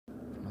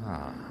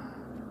Huh.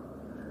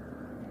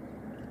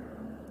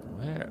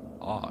 Where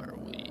are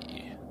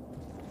we?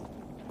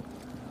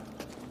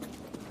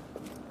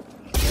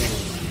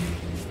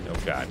 Oh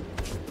god.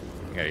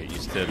 I gotta get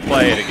used to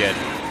play it again.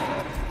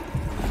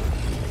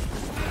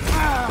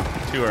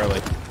 Too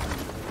early.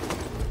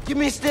 You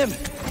missed him!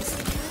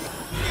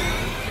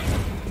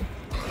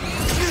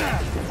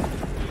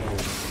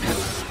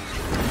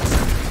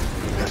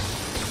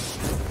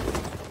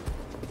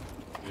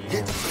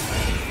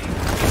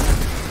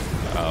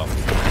 Oh.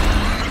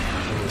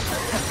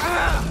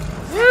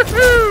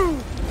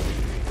 Woohoo!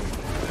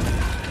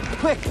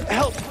 Quick,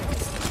 help!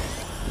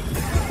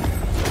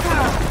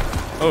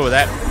 Oh,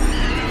 that.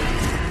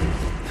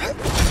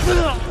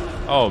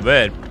 Oh,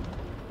 man.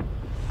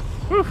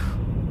 Whew.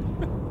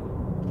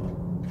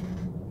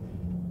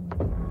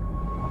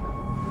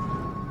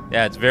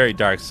 Yeah, it's very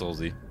Dark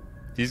Soulsy.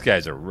 These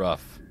guys are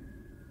rough.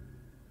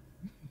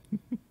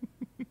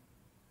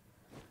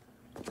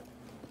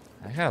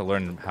 I gotta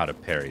learn how to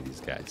parry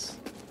these guys.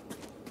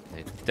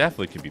 They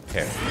definitely can be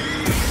parried.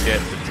 Get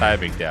the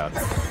timing down.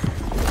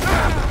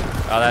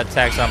 Oh, that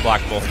attack's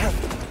unblockable.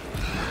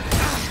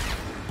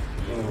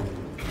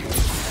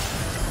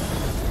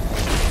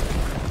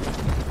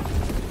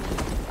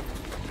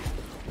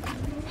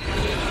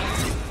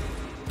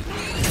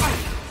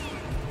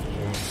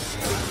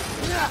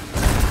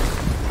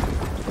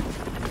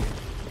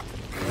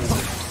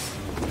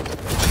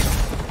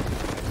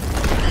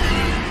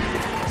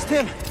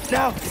 Tim,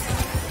 now!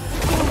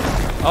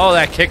 Oh,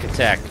 that kick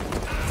attack.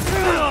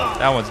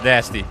 That one's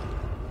nasty.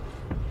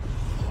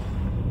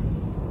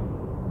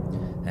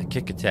 That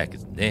kick attack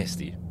is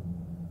nasty.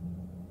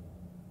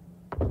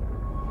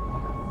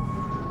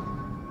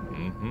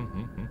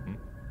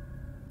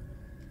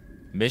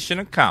 Mission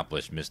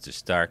accomplished, Mr.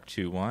 Stark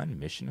 2-1.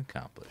 Mission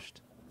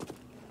accomplished.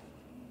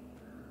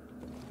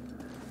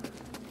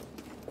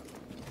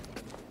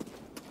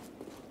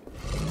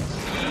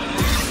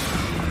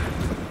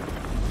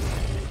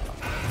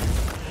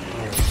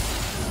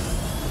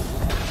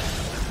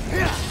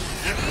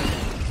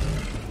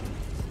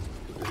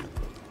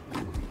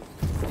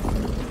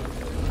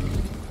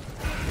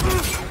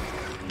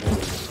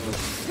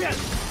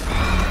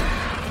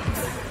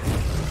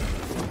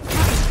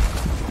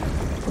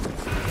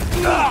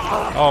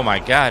 Oh my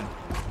god.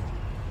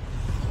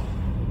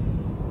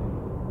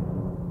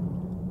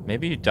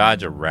 Maybe you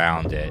dodge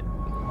around it.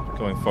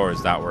 Going forward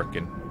is not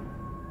working.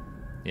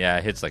 Yeah,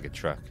 it hits like a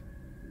truck.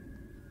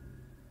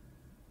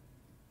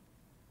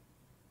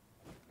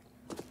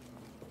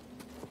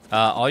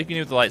 All you can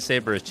do with the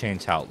lightsaber is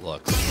change how it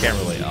looks. You can't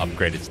really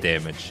upgrade its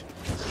damage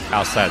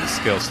outside the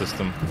skill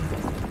system.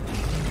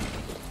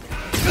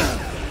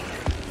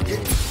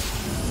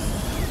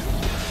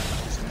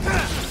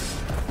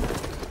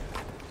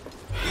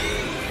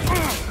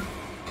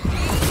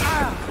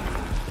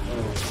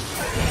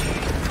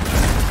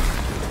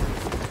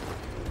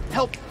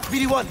 Help!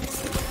 BD1!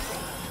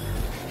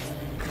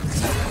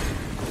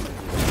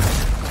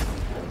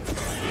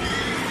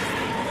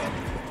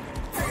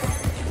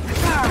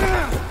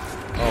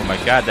 Oh my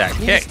god, that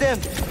kick!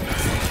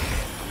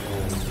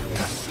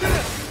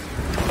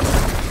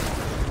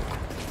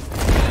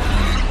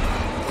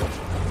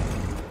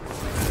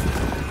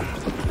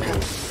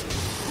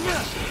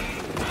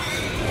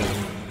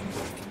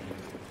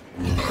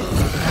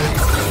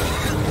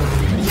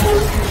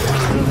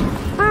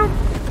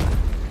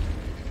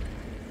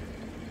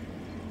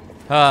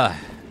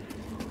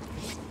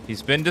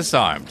 He's been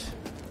disarmed.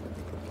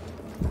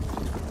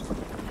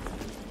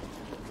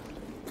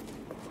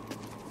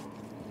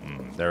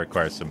 That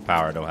requires some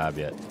power I don't have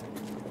yet.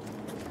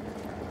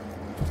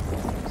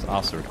 This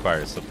also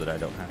requires something I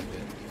don't have yet.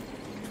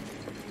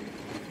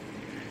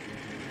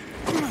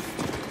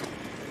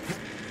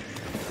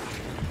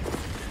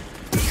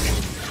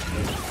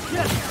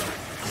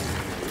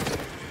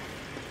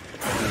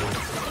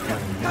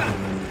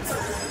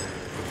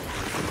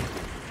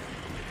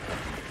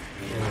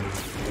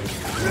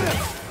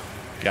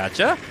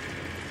 Gotcha.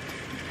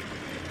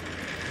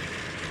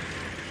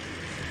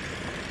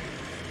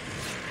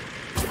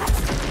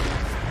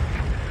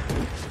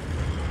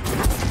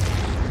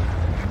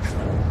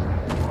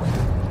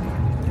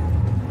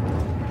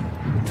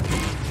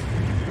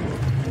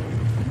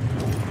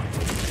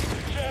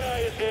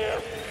 Jedi is here.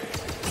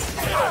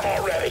 Get him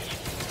already.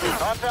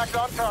 Contact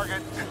on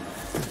target.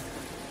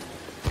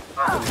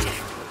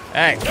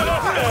 Hey. Get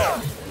up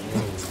there.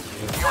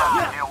 You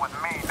have to deal with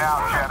me now,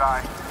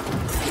 Jedi.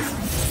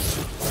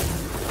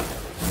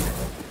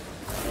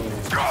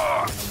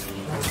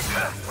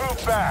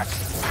 Move back.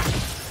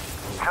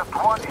 Just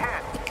one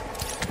hit.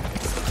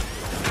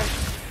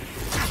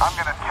 I'm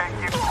gonna take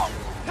you.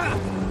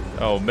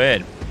 Oh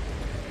man.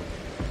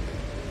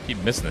 Keep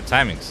missing the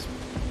timings.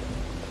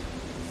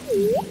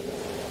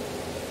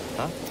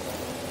 Huh?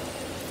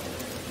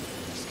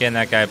 Scan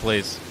that guy,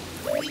 please.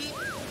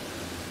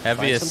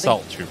 Heavy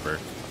assault trooper.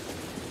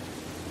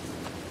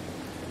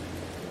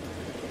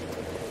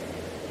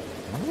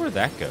 I wonder where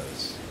that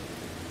goes.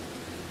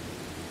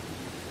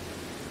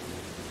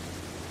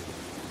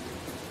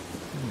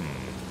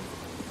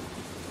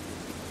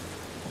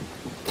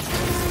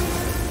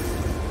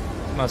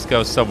 Must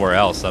go somewhere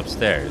else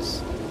upstairs.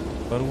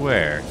 But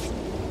where?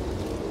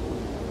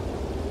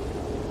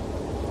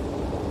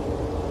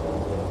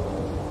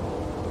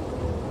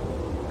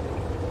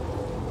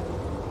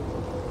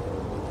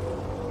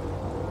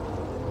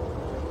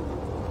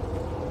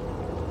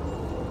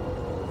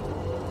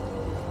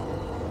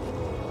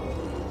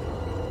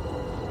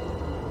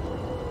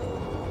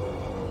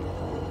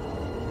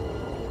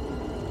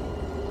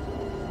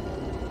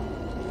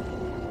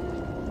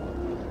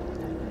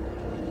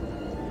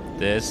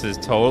 This is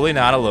totally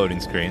not a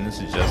loading screen. This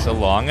is just a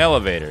long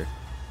elevator.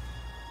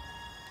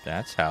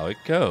 That's how it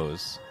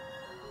goes.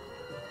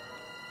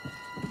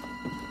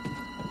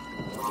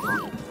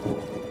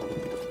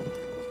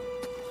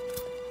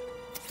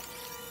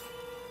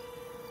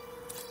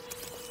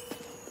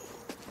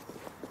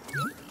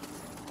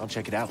 I'll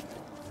check it out.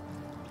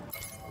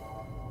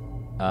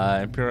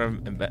 Imperial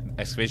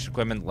excavation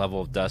equipment,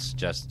 level of dust,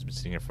 just been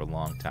sitting here for a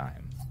long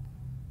time.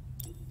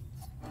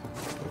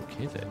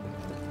 Okay then.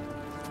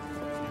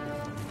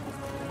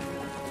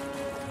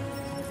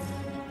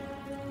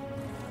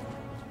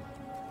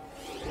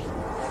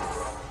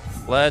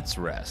 Let's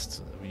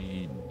rest.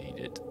 We need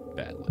it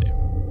badly.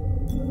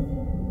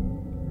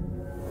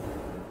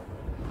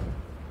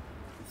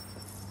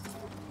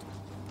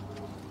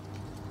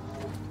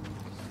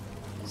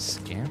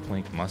 Scamp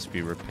link must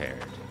be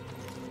repaired.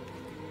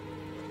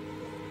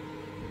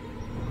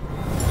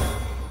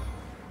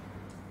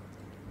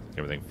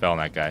 Everything fell on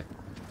that guy.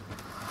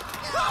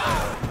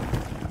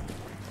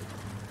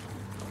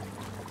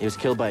 He was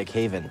killed by a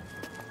cave-in.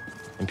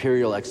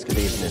 Imperial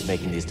excavation is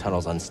making these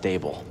tunnels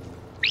unstable.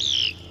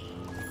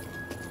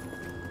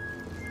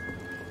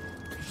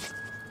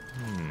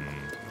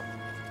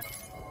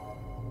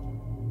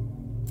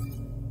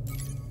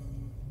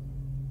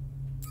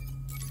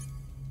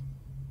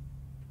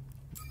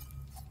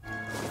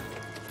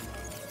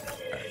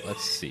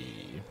 Let's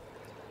see.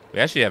 We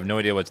actually have no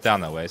idea what's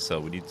down that way,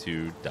 so we need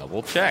to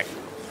double check.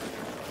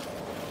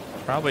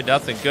 Probably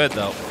nothing good,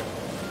 though.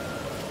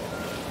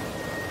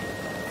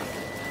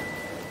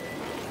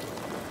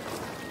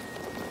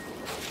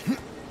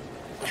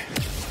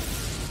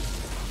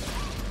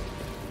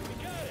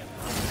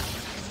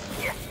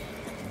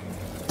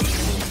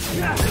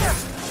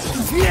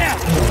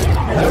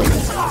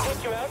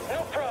 Take you out,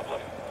 no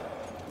problem.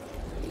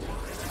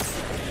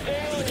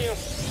 Stay with you.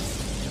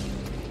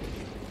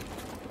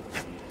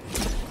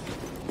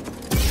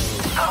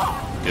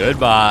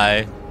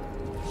 Goodbye.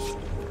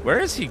 Where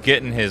is he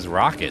getting his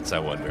rockets, I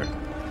wonder?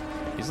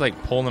 He's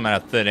like pulling them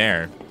out of thin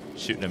air,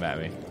 shooting them at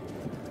me.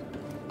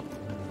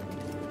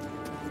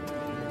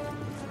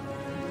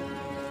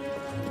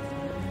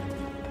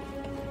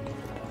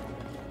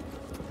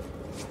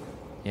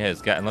 Yeah,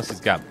 it's got, unless he's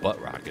got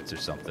butt rockets or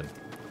something.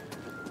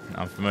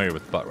 I'm familiar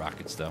with butt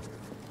rockets, though.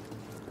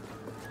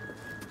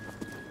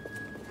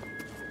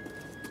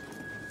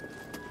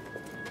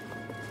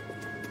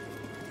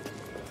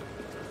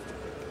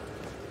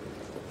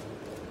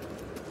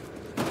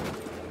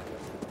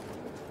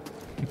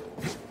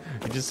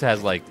 He just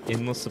has like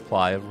endless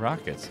supply of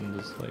rockets. I'm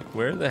just like,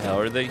 where the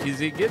hell is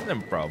he getting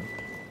them from?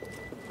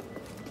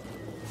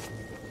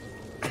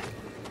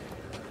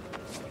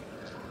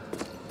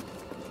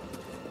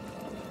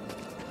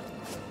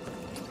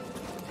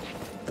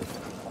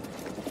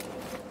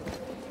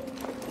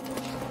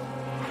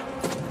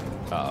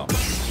 Uh-oh.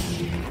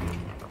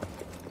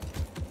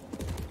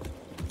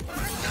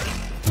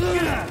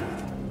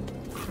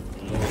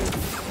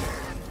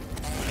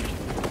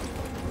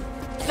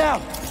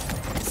 Now!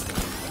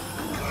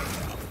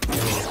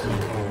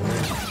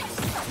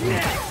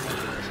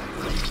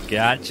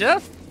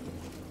 Gotcha.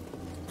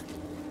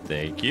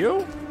 Thank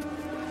you.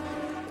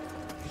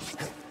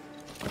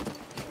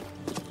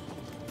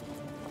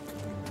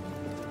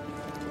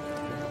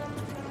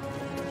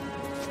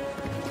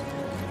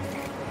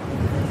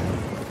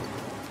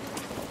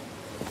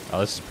 Oh,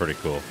 this is pretty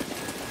cool.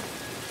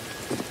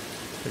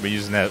 They've been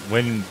using that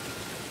wind.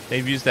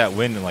 They've used that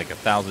wind in like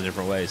 1,000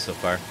 different ways so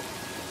far.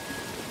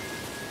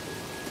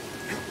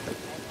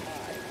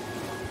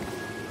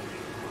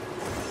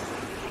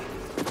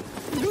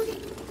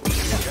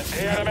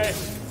 The enemy.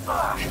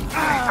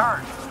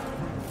 Turn.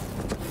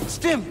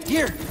 Stim,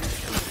 here!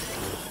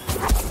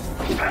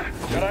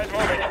 Jedi's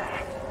moving.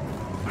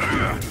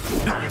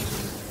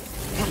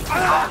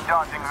 Not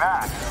dodging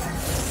that.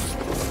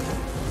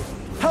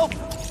 Help!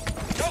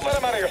 Don't let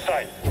him out of your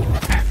sight.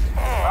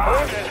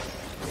 Wounded.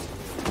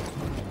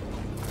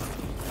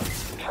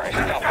 Try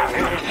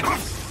stopping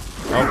these.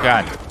 Oh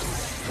god.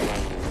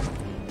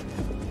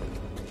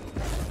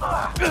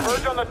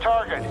 Verge on the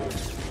target.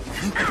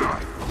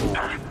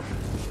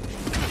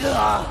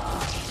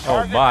 Oh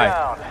Target my.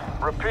 down.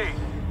 Repeat.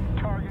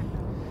 Target.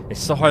 It's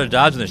so hard to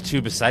dodge when there's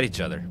two beside each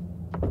other.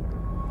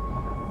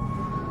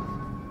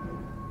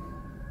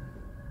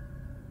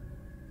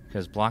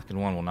 Because blocking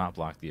one will not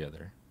block the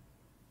other.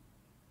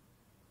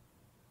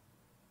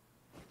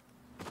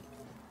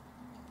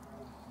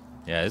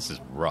 Yeah, this is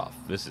rough.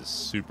 This is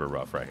super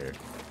rough right here.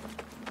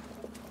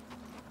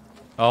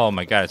 Oh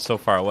my god, it's so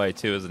far away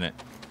too, isn't it?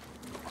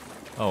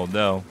 Oh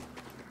no.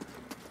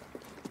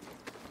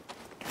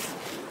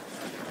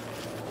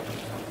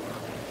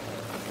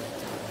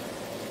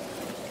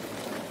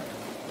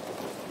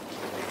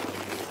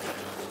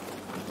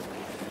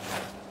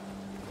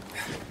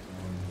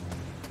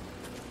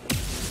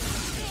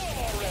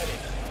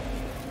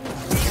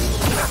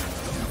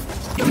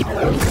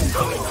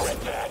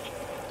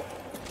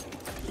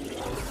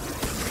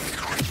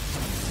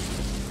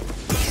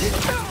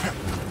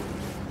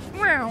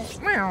 Meow,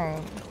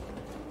 meow.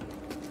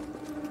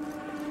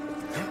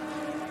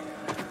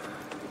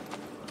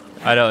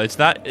 I know, it's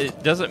not,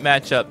 it doesn't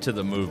match up to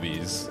the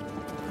movies.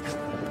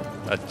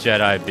 A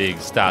Jedi being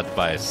stopped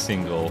by a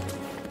single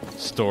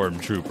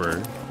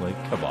stormtrooper.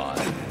 Like, come on.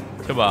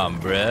 Come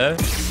on, bruh.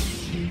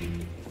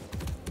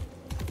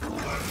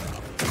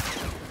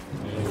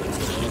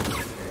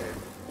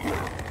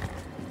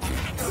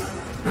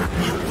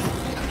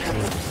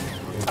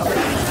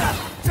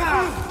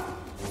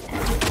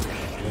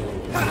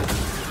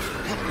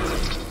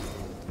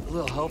 A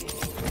little help.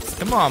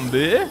 Come on,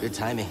 bruh. Good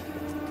timing.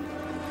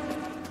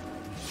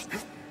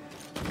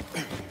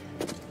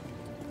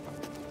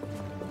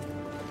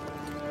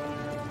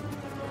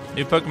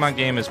 New Pokemon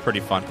game is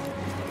pretty fun.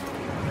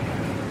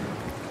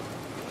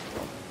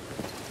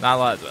 Not a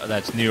lot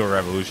that's new or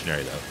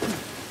revolutionary, though.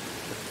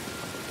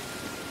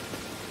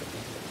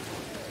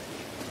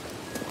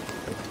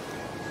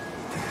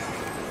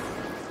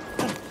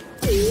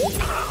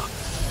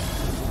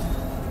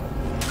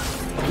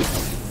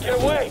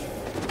 Get away!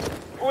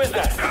 Who is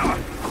that?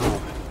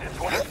 This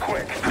one is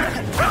quick.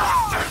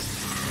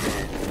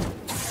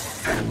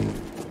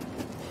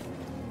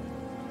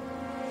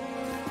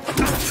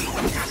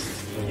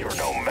 You're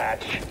no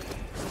match.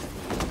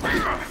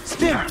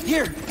 Stim,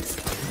 here!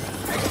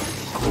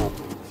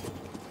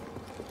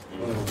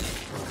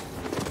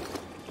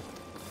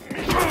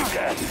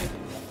 Death.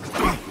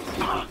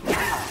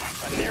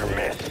 A near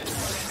miss.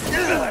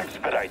 I'll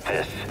expedite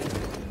this.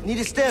 Need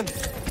a stim.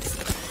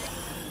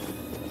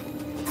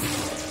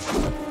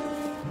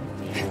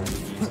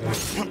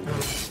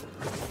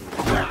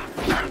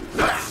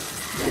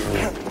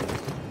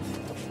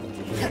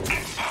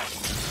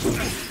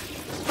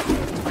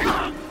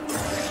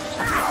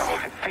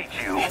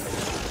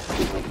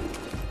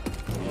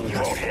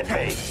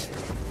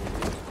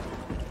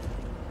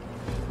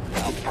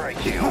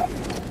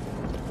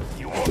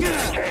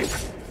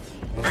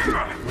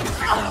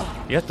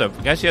 You have to,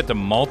 I guess you have to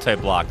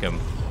multi-block him.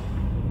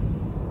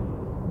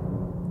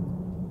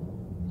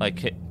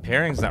 Like,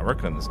 pairing's not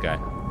working on this guy.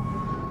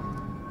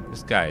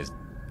 This guy is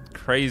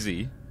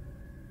crazy.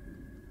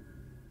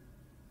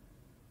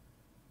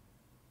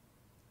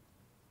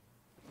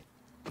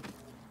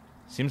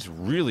 Seems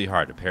really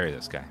hard to parry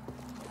this guy.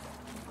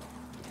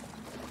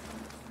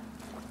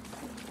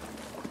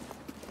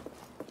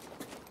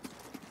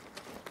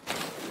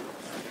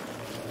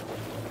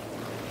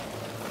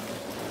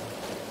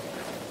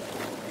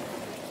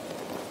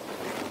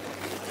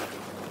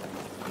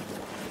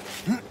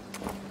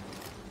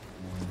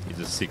 He's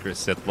a secret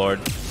Sith Lord.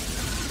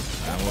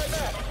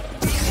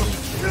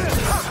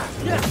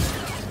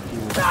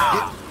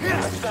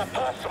 That's not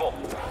possible.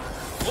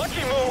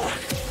 Lucky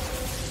move.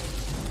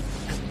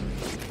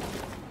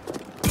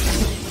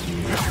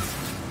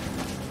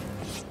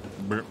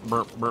 Burp,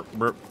 burp, burp,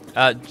 burp.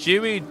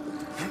 Jimmy,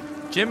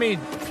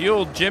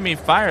 Fuel, Jimmy,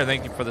 Fire,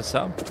 thank you for the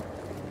sub.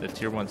 The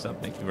tier 1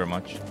 sub, thank you very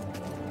much.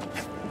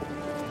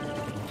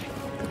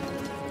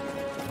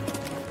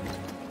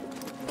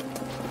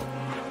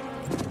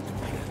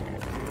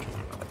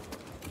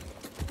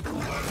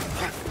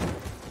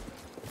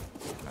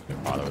 Not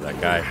gonna bother with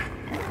that guy.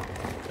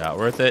 Not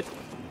worth it.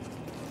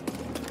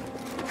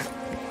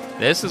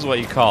 This is what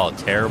you call a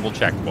terrible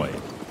checkpoint.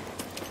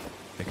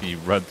 Like you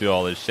run through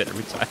all this shit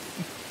every time.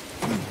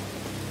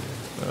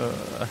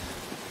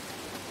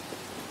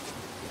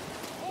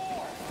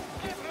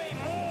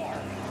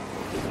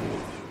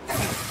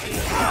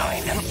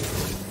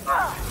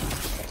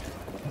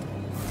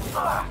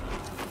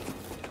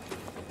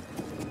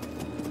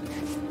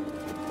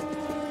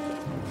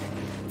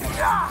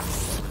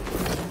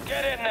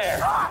 Get in there.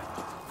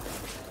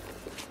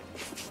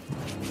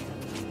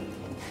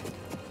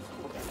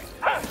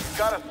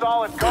 Got a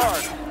solid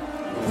guard.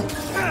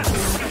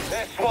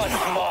 This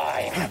one's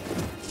mine.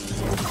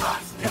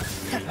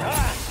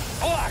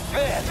 Block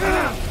this.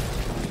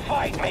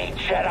 Fight me,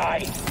 Jedi.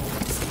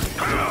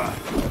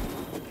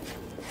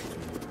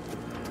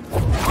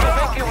 I'll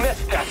make you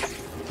misstep.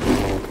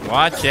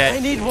 Watch I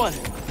it. need one.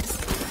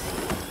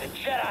 The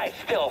Jedi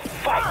still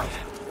fights.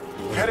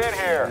 Get in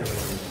here.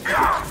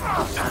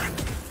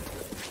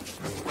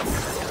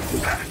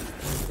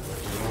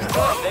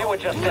 They were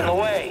just in the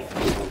way.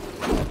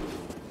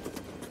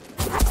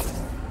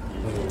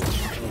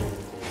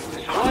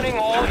 Is running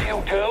all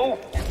you do?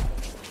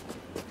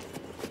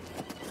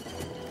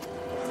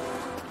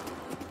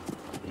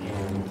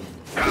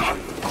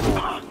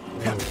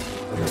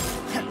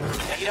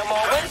 Need a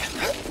moment?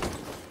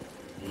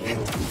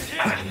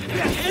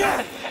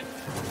 Yes!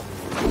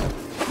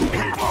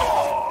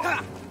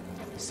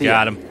 See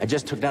Got ya. him. I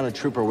just took down a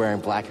trooper wearing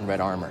black and red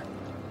armor.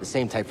 The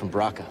same type from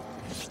Braca.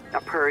 A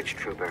purge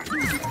trooper.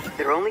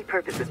 Their only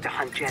purpose is to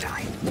hunt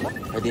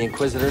Jedi. Are the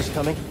Inquisitors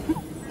coming?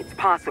 It's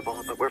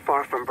possible, but we're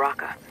far from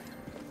Braca.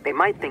 They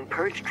might think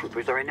purge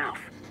troopers are enough.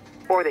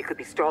 Or they could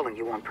be stalling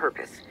you on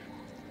purpose.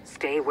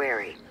 Stay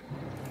wary.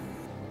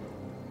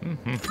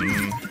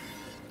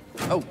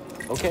 Oh,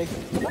 okay.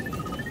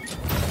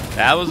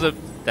 That was a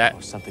that Oh,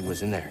 something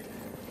was in there.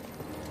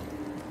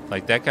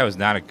 like that guy was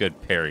not a good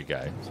parry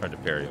guy. It's hard to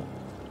parry him.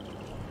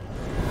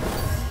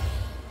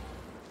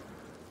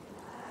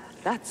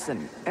 That's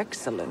an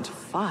excellent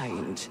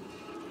find.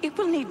 It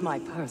will need my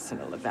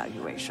personal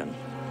evaluation.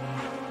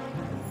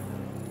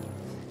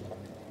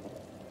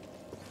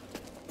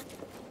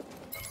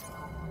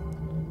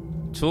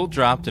 Tool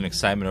dropped in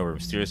excitement over a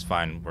mysterious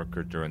find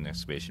worker during the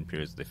excavation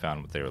periods. They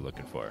found what they were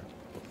looking for.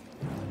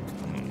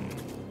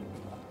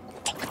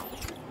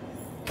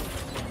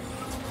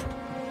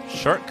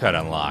 Shortcut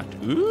unlocked.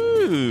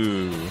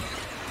 Ooh.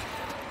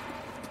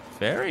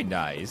 Very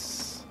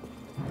nice.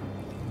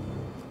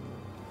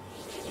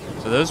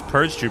 So those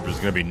purge troopers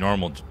are going to be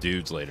normal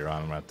dudes later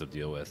on I'm going to have to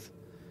deal with.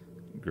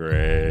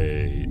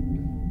 Great.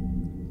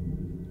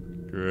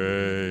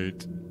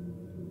 Great.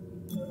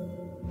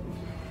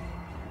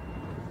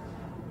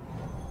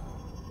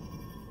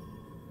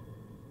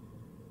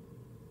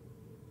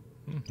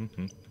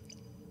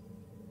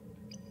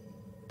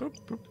 Boop,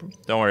 boop,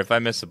 boop. Don't worry, if I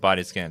miss a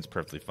body scan, it's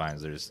perfectly fine.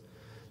 There's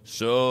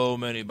so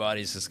many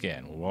bodies to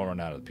scan. We won't run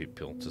out of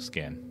people to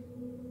scan.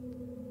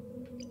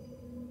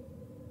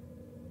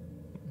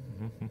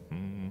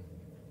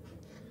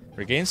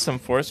 Regains some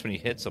force when he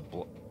hits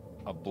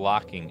a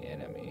blocking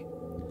enemy.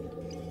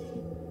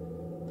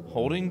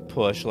 Holding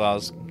push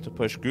allows to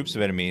push groups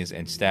of enemies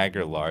and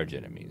stagger large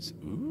enemies.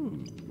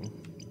 Ooh.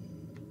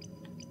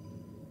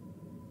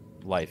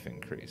 Life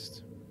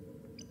increased.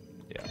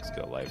 Yeah, let's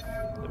go life.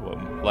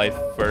 Life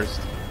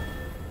first.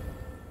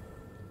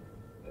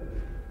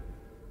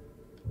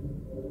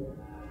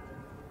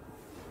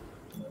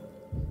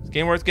 Is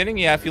game worth getting?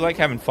 Yeah, if you like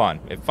having fun.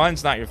 If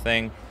fun's not your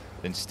thing,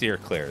 then steer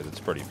clear. That's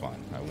pretty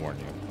fun. I warn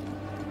you.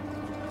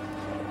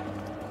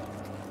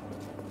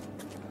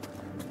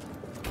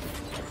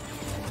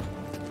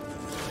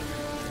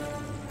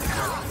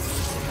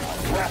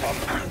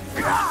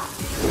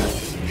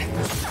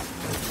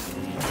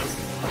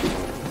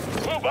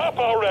 Move up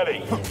already!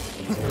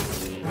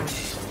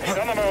 He's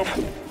on the move.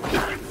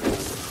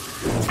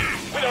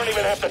 We don't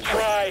even have to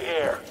try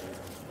here.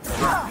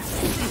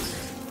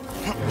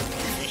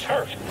 He's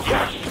hurt.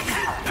 Yes!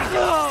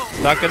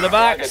 Stuck in the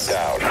box.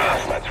 Down.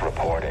 Let's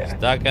report in.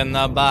 Stuck in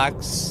the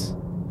box.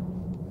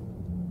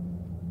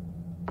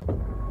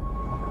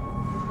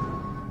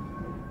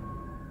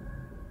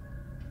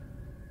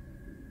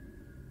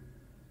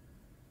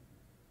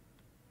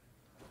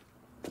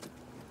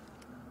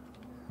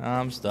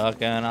 I'm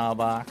stuck in a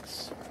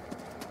box.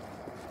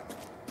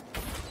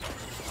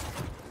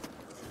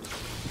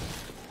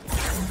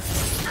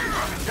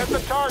 Hit the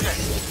target.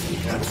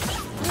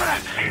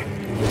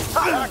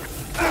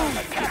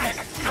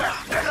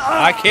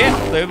 I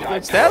can't.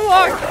 It's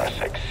deadlocked.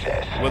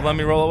 Wouldn't let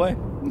me roll away.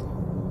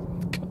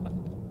 God.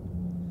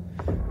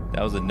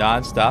 That was a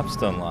non-stop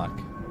stun lock.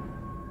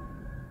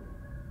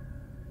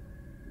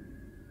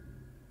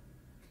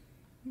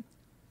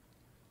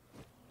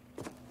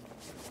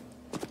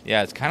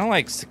 Yeah, it's kind of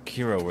like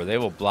Sekiro, where they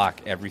will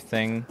block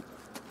everything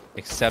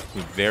except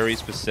with very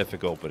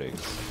specific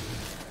openings.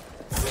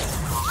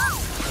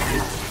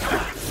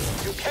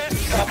 You can't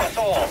stop us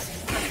all.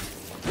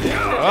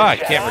 Oh, I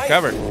can't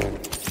recover.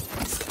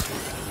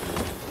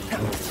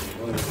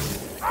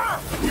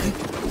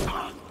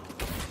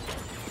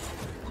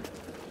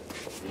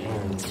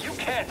 You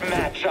can't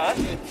match us.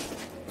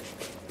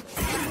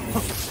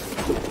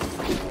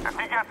 If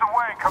he gets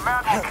away,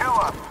 Command will kill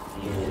us.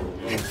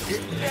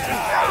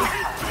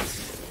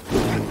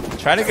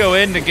 Try to go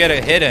in to get a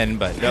hit in,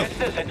 but no.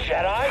 This is a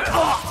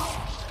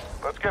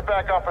Jedi. Let's get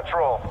back on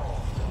patrol.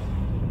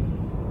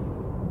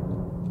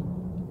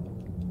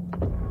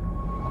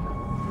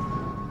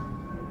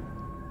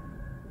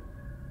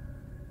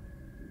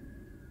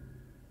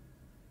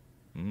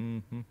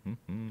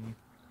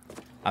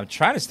 I'm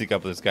trying to sneak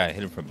up with this guy and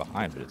hit him from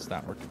behind, but it's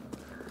not working.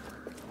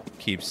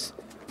 Keeps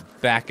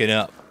backing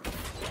up.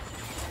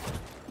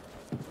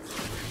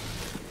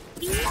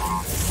 Hit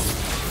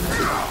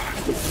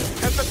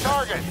the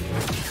target.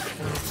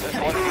 This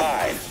one's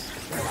mine.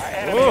 Our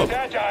enemy's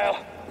agile.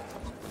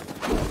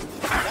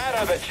 Out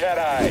of the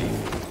Jedi.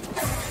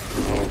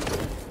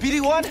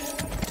 BD1?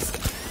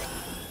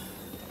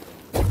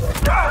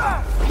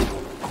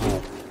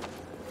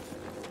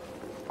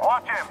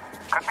 Watch him.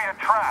 Could be a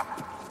trap.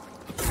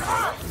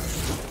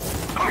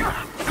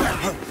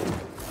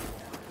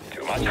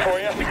 Too much for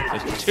you?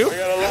 There's two. We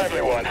got a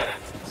lively one.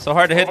 So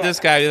hard to hit this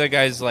guy. The other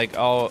guy's like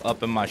all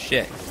up in my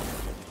shit.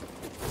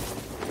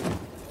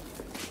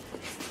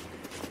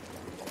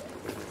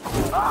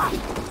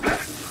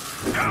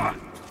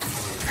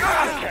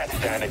 Can't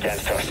stand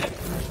against us.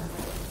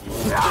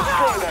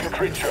 Destroy that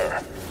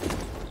creature.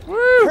 Woo!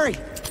 Hurry!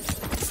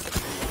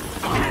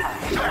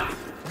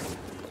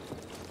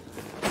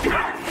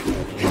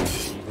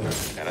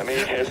 Enemy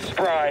is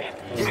spry.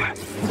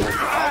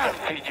 I'll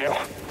defeat you.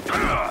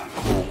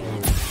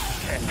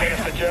 Can't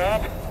finish the job.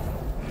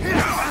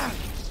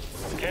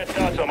 Can't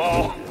dodge them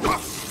all.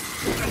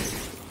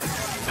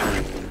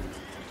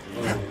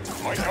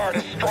 My guard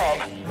is strong.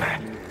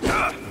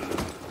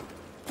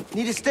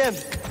 Need a stem.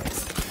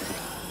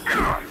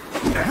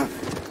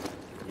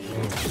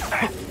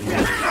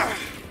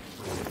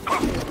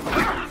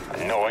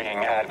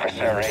 Annoying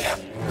adversary.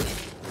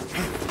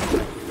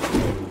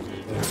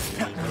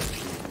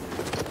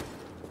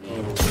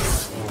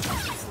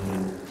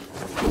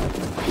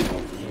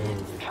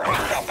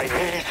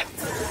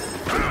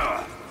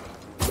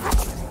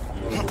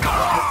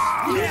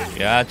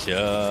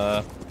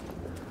 Gotcha.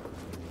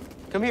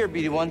 Come here,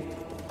 BD1.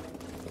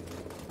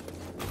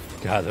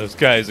 God, those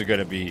guys are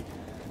gonna be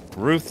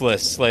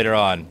ruthless later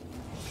on.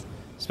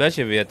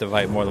 Especially if we have to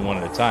fight more than one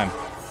at a time.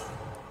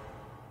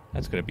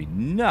 That's gonna be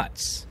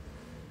nuts.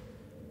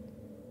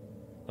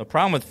 The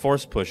problem with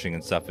force pushing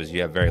and stuff is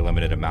you have very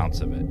limited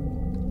amounts of it.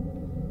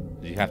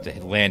 You have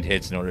to land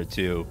hits in order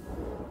to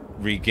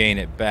regain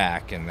it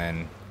back, and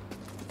then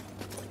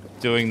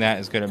doing that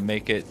is gonna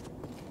make it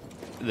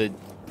that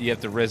you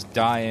have to risk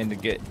dying to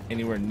get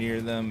anywhere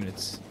near them.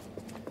 It's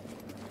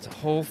a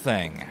whole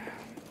thing.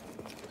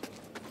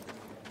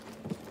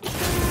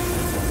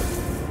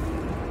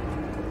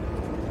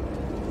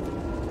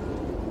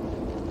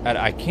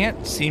 I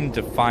can't seem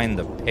to find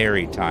the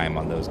parry time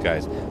on those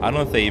guys. I don't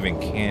know if they even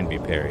can be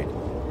parried.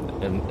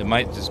 It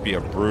might just be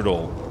a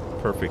brutal,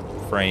 perfect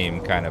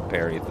frame kind of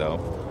parry,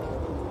 though.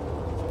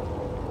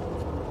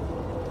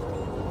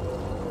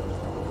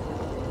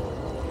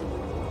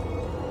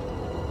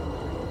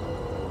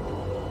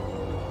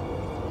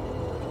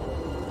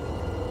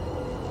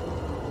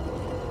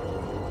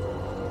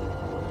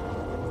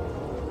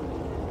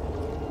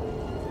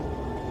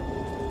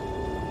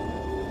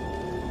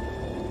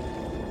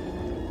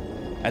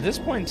 At this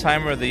point in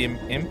time, are the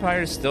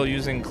Empire still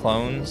using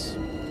clones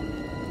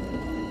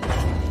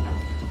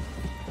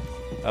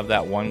of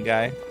that one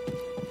guy?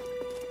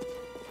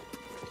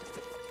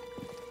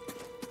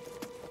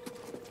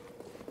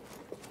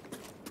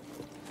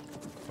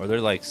 Or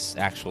they're like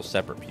actual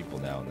separate people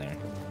down there?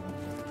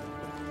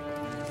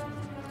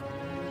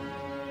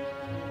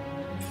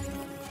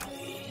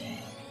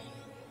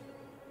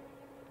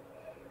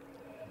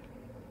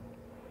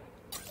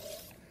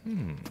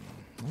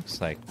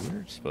 Looks like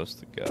we're supposed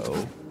to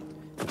go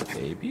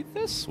maybe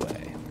this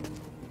way.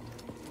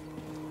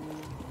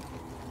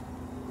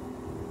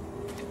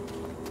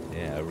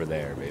 Yeah, over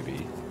there,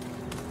 maybe.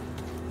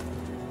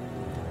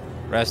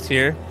 Rest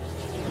here.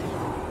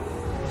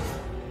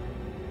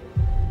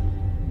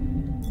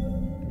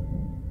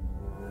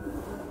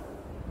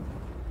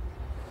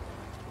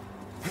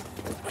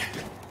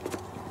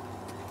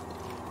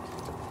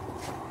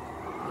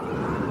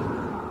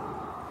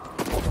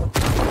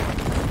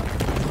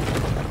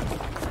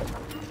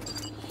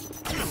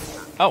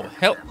 Oh,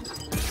 help!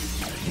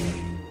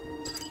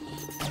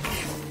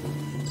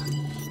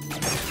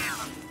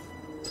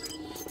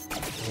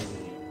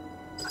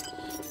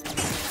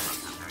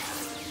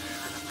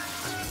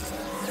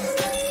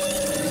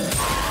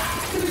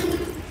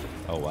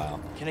 Oh, wow.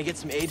 Can I get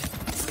some aid?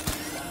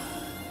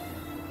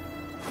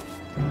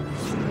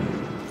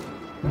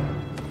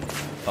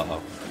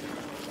 Uh-oh.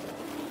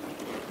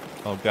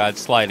 Oh, God,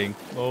 sliding.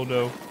 Oh,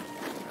 no.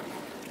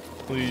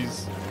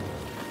 Please.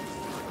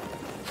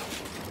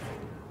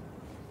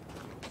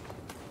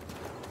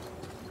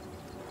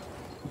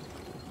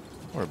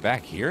 We're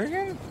back here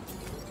again?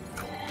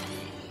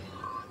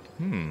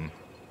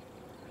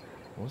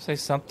 We'll say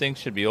something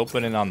should be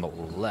opening on the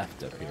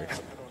left up here.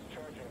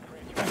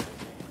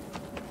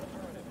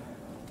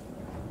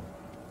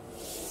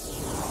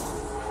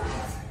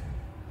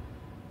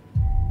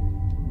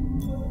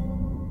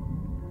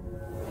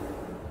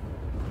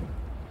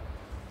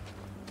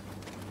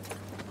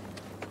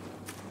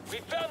 We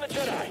found the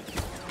Jedi.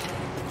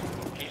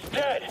 He's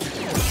dead.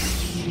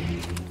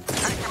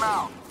 Take him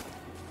out.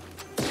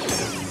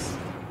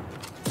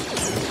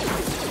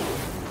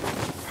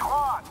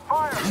 Squad,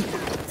 fire!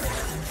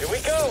 Here we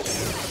go.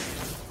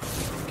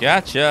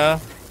 Gotcha.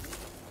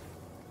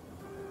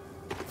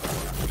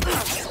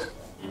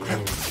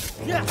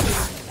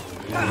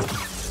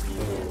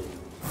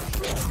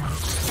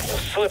 We'll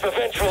slip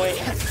eventually.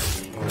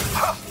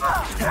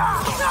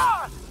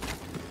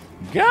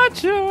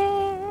 Gotcha.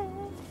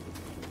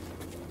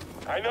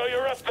 I know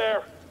you're up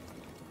there.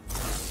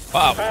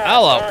 Wow. Fast,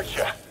 Hello. aren't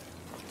you?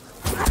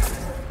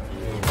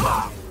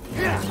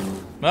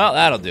 Well,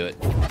 that'll do it.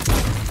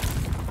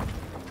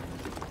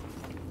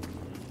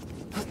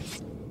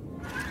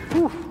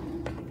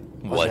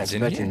 Wasn't What's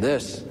in expecting here?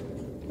 this.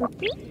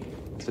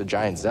 It's a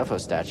giant Zepho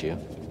statue.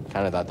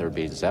 Kind of thought there would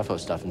be Zepho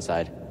stuff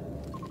inside.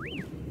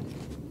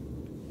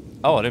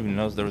 Oh, I didn't even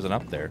know there was an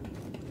up there.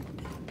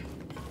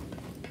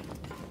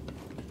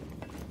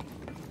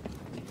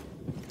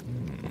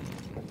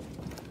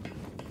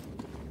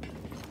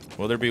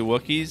 Will there be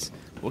Wookiees?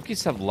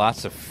 Wookiees have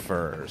lots of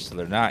fur, so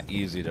they're not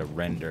easy to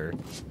render.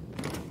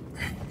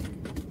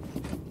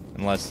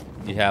 Unless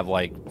you have,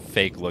 like,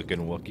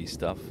 fake-looking Wookiee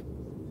stuff.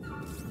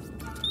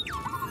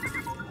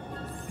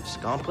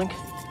 Scomplink?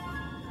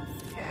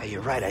 Yeah,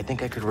 you're right. I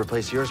think I could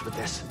replace yours with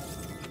this.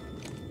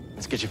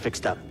 Let's get you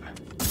fixed up.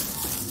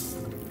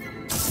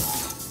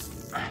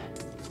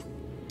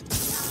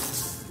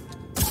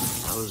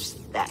 How's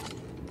that?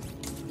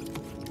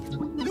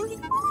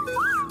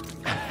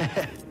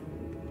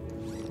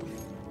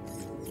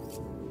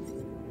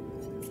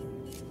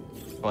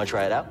 Want to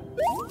try it out?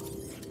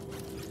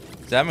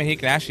 Does that mean he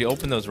can actually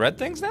open those red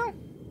things now?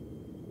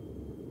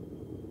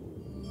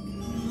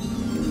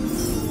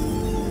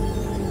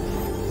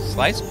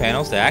 Slice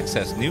panels to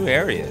access new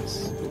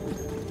areas.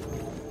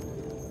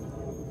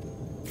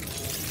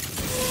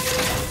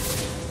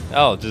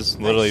 Oh, just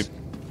literally,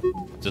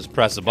 just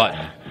press a button.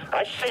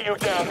 I see you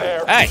down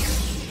there. Hey!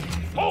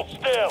 Hold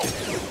still.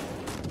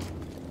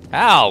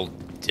 How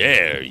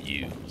dare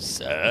you,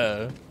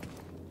 sir?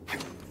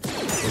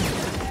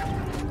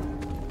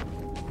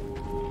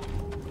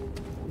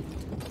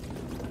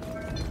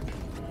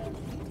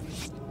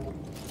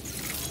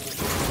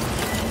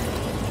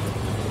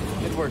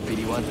 Good work,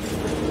 BD1.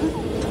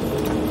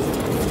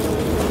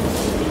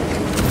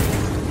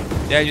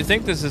 Yeah, you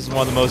think this is one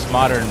of the most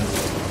modern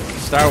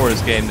Star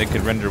Wars game that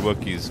could render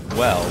Wookiees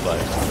well, but...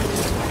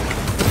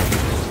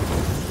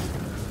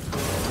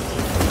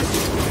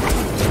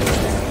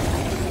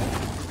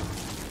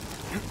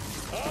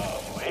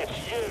 Oh, it's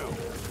you.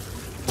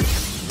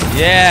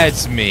 Yeah,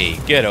 it's me.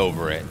 Get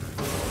over it.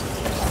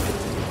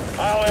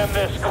 I'll end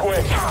this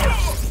quick.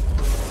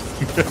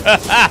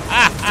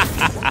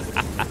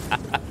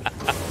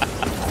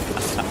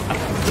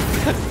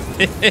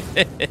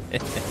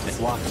 It's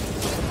locked.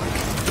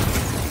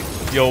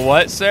 Yo,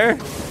 what, sir?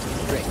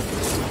 Great.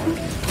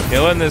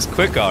 Killing this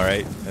quick,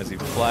 alright, as he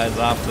flies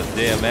off the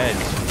damn edge.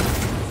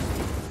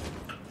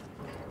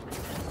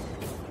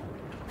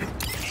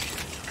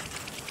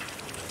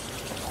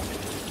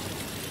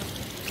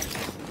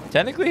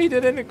 Technically, he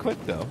did end it quick,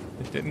 though.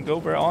 It didn't go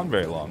on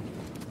very long.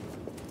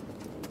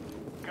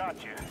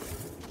 Gotcha.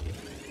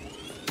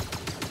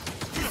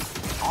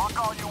 Look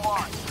all you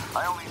want.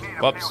 I only need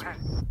a Whoops. few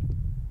hits.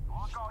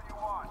 Look all you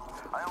want.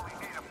 I only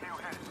need a few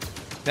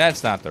hits.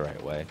 That's not the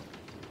right way.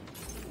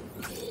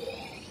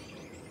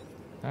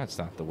 That's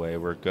not the way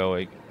we're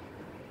going.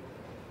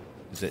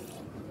 Is it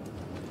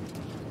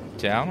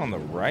down on the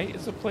right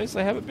is a place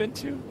I haven't been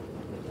to?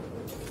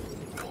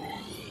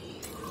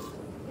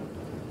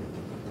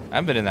 I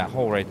haven't been in that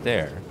hole right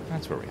there.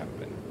 That's where we haven't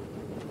been.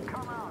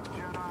 Come out,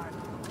 Jedi.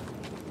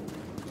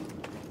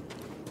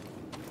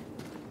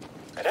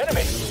 An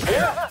enemy.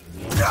 Here.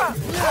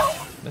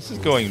 This is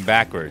going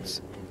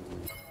backwards.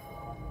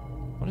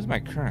 What is my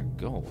current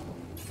goal?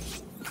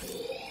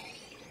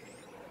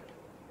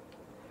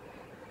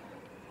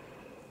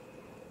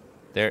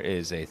 There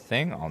is a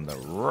thing on the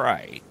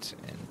right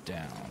and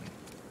down.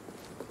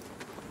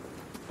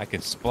 I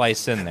can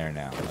splice in there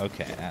now.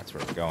 Okay, that's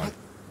where we're going.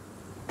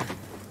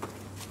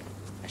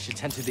 I should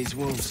tend to these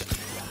wounds.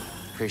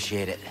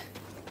 Appreciate it.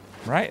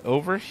 Right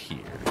over here.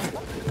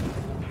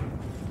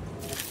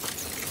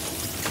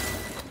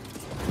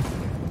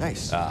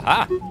 Nice.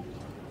 Aha!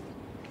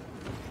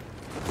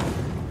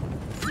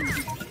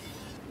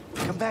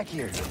 Come back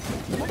here.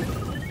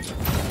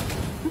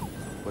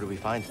 What do we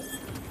find?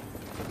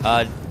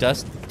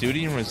 Dust,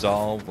 duty, and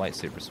resolve,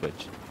 lightsaber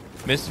switch.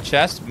 Missed the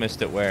chest,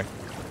 missed it where?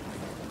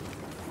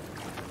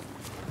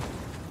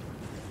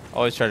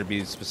 Always try to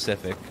be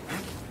specific.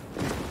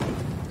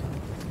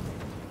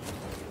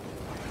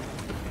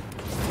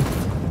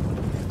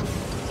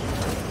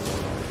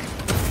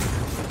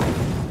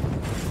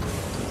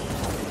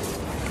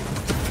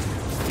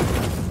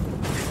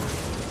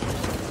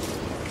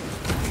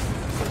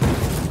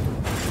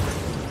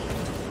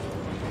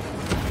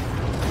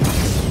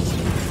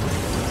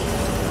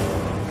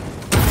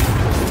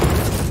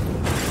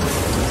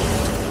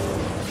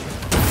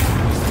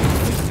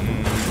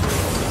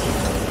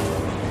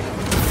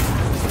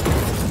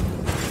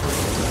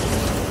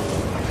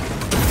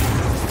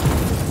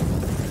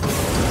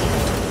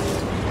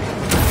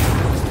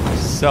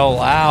 So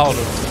loud.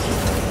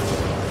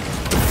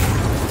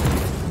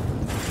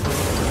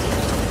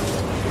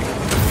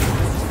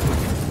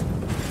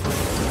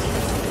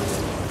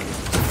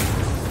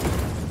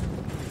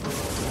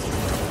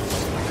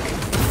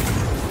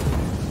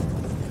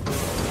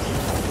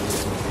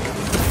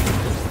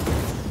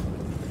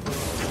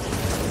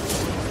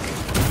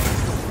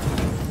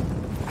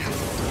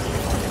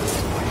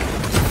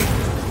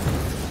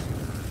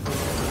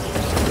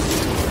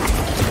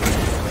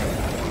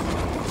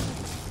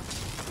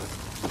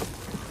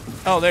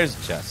 Oh, there's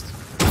a chest.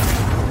 All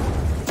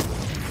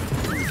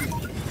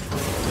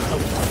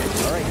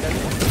right, then.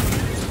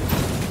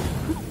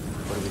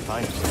 What do we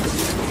find?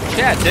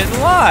 Chat didn't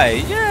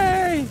lie.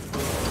 Yay!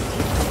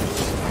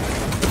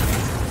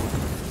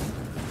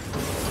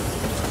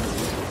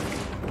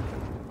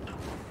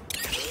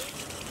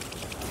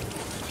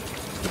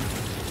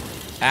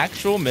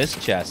 Actual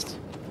missed chest.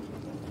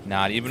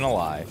 Not even a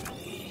lie.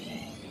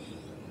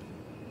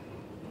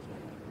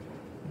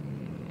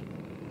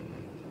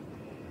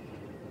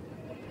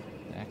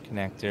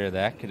 Connector,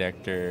 that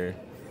connector.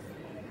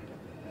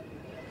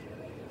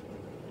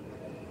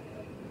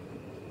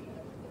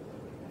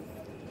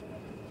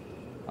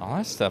 All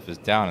that stuff is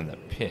down in the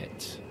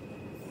pit.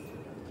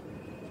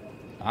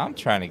 I'm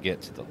trying to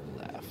get to the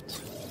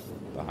left.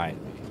 Behind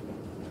me.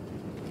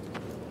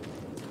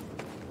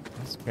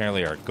 That's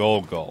apparently our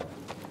goal.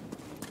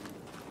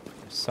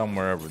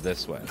 Somewhere over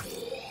this way.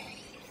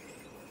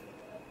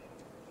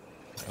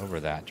 Over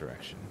that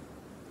direction.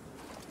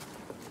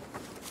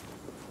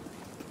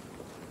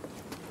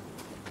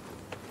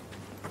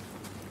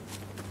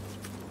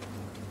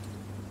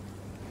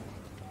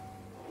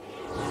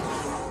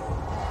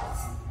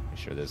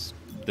 Sure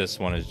this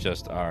one is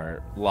just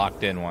our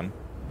locked in one.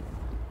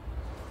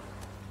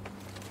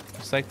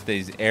 Looks like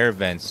these air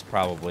vents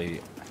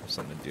probably have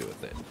something to do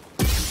with it.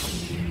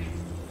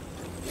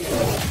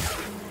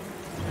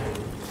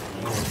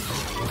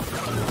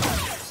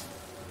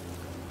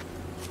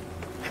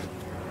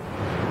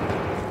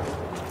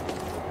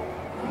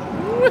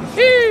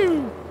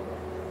 Woohoo!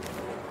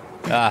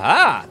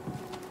 Aha!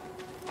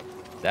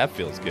 That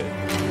feels good.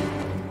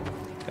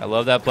 I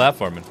love that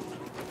platforming.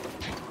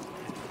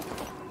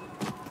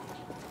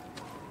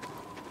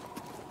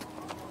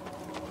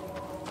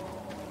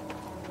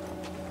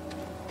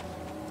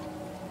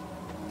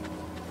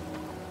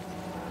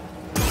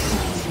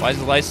 Why is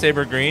the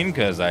lightsaber green?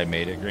 Because I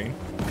made it green.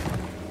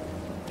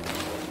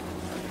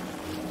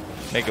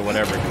 Make it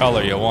whatever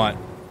color you want.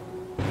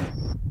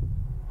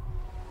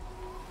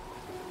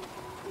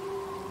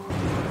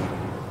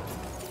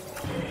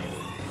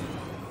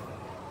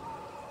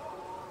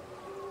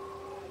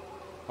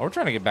 Oh, we're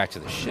trying to get back to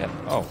the ship.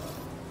 Oh.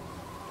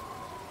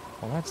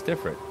 Well, that's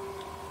different.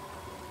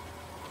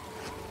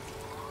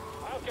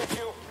 I'll get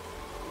you.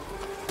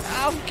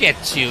 I'll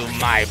get you,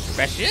 my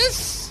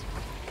precious.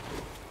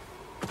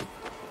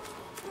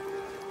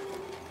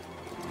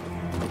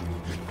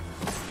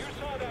 You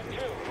saw that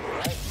too,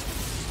 right?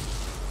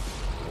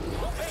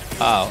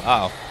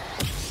 Oh.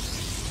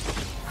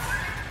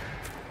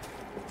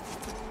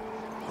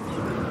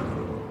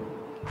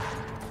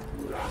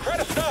 Try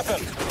to stop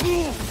him.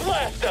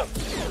 Blast him.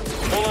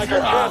 Don't like our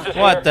chances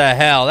What here. the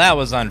hell? That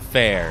was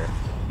unfair.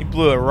 He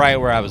blew it right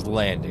where I was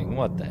landing.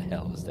 What the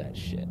hell is that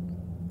shit?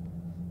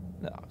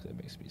 No, that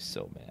makes me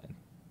so mad.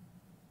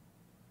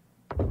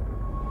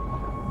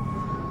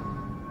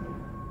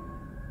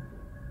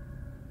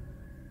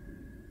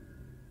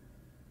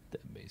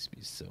 That makes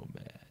me so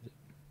mad.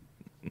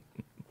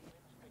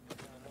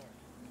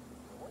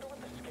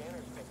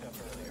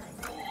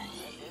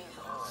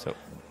 So,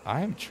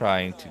 I am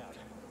trying to...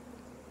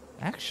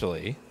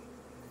 Actually,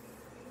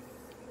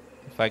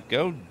 if I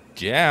go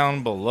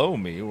down below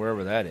me,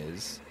 wherever that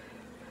is,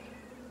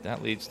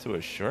 that leads to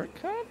a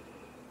shortcut?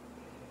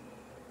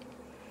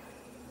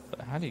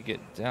 But how do you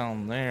get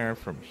down there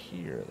from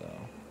here,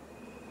 though?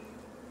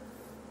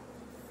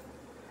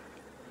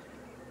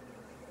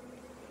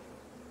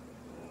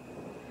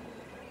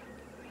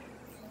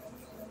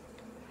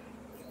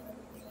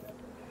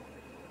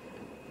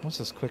 What's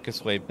this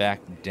quickest way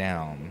back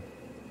down?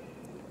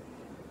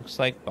 Looks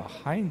like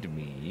behind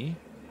me.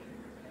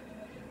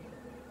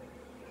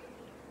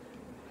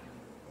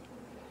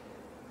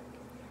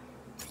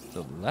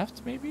 The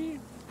left,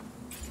 maybe?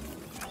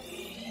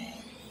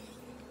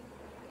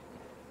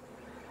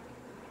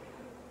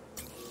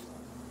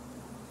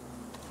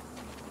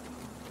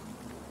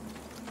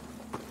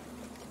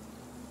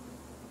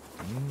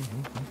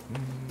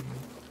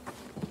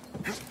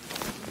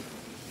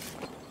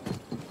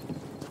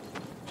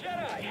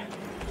 Jedi.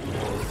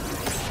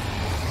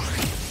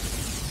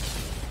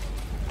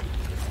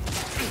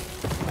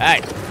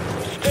 Hey!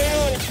 Stay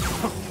on.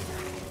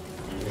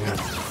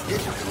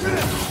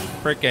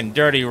 Freaking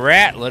dirty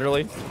rat,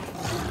 literally.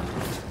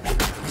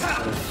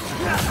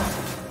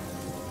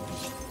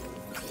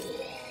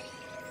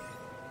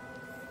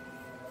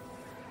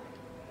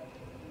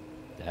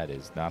 That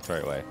is not the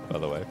right way, by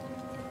the way.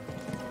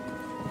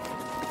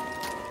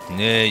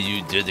 No,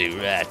 you dirty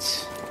rat.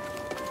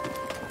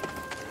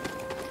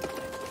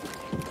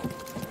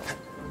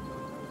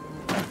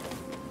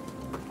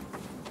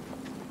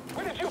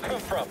 Where did you come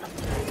from?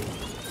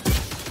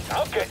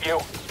 I'll get you.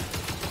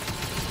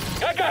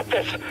 I got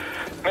this.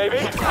 Maybe.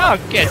 I'll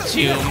get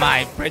you,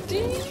 my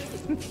pretty.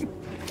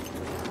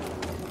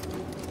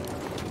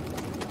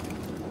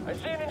 I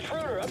see an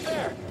intruder up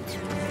there.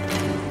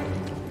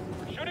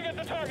 Shooting at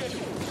the target.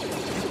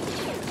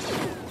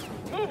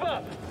 Move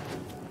up.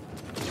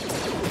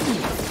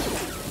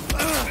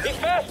 Be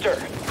faster.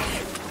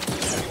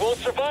 You won't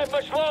survive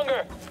much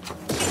longer.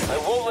 I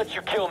won't let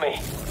you kill me.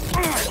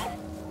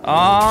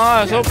 Aw,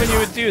 I was hoping you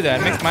would do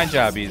that. Make my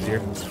job easier.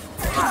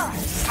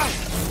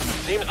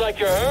 Seems like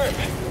you're hurt.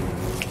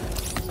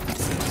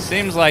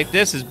 Seems like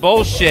this is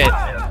bullshit.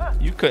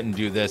 You couldn't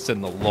do this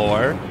in the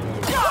lore.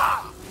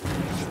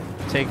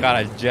 Take on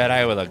a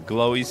Jedi with a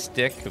glowy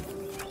stick.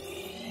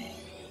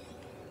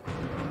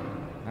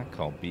 I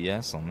call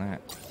BS on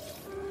that.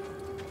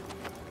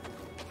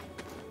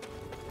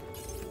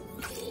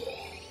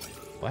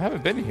 Well, I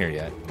haven't been here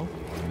yet. Oh,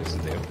 this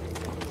is new.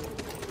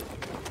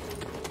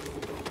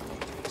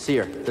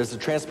 Seer, there's a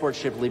transport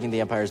ship leaving the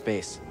Empire's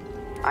base.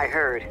 I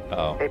heard.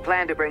 Oh. They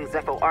plan to bring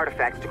Zepho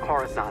artifacts to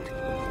Coruscant.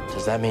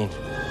 Does that mean?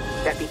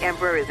 That the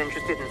Emperor is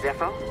interested in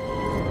Zepho?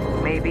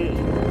 Maybe.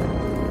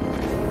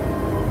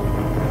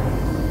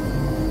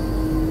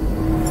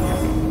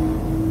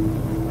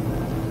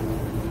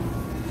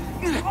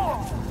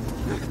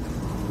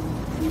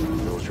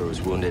 Soldier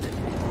was wounded,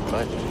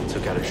 but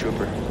took out a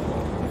trooper.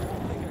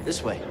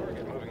 This way.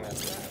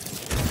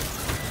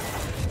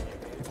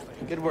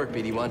 Good work,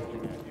 BD-1.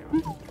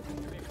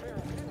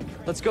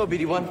 Let's go,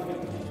 BD-1.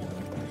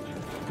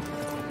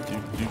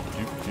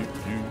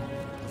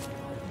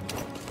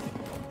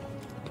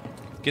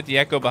 Get the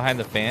echo behind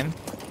the fan.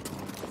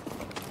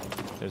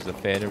 There's a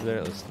fan over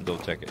there. Let's go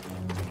check it.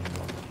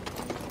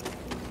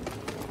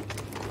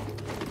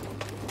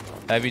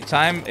 Every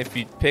time, if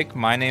you pick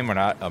my name or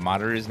not a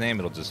moderator's name,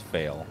 it'll just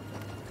fail.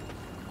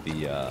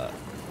 It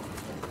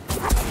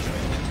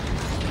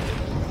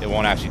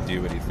won't actually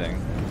do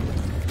anything.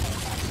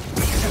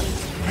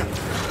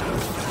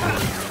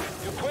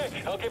 You're quick.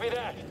 I'll give you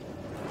that.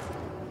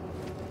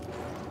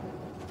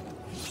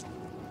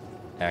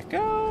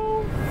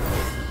 Echo.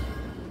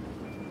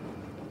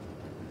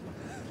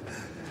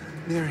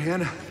 There,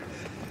 Hannah.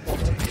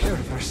 Take care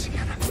of her,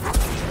 Sienna.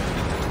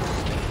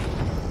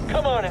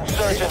 Come on,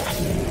 insurgent.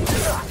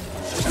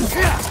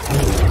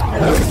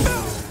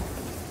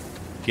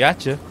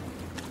 Gotcha.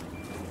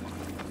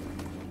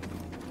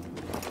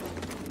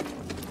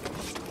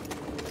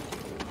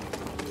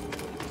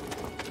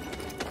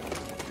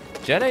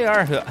 Jedi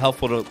are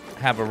helpful to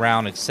have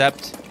around,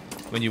 except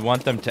when you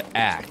want them to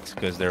act,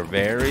 because they're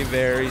very,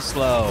 very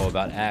slow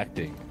about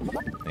acting.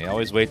 They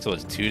always wait till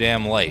it's too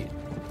damn late,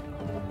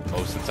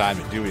 most of the time,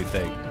 to do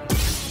anything.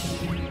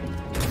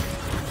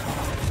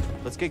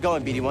 Let's get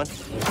going, BD1.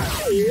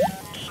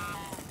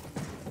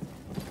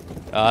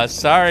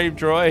 Sorry,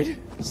 droid.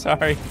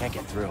 Sorry. Can't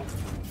get through.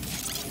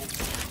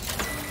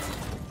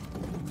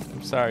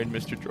 I'm sorry,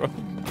 Mr. Droid.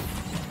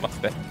 My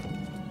bad.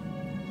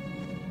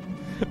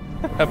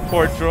 That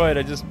poor droid,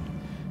 I just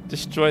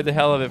destroyed the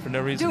hell of it for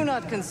no reason. Do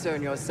not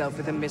concern yourself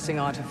with a missing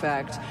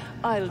artifact.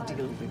 I'll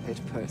deal with it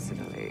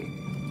personally.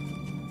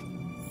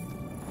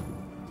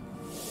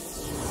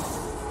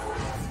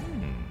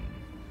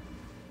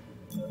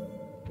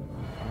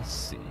 Let's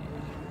see.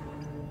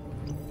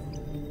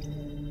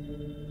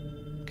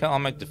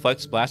 Calamic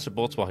deflects blaster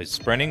bolts while he's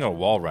sprinting or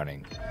wall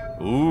running.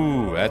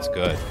 Ooh, that's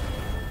good.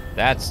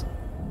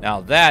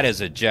 Now that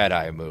is a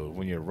Jedi move.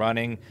 When you're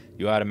running,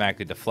 you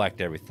automatically deflect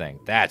everything.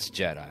 That's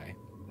Jedi.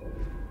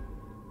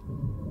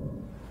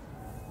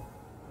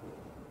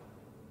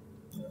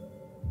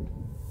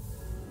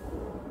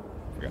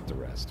 Forgot the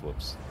rest.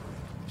 Whoops.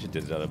 She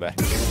did the other back.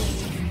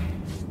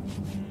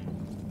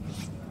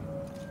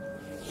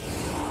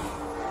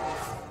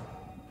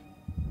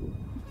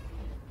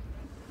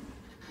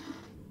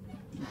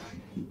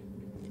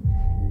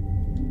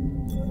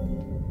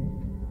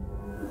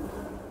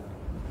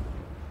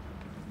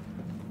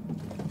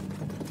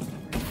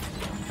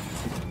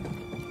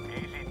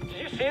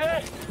 See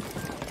that?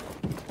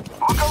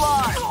 Look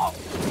alive!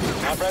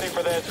 Not ready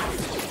for this.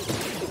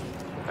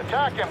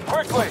 Attack him,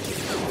 quickly!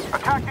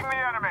 Attacking the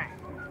enemy!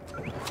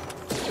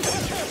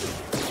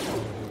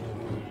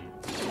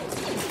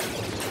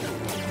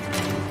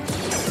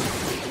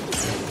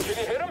 Did you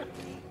hit him?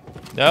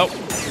 Nope.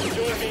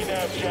 Doing me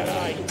now,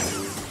 Jedi.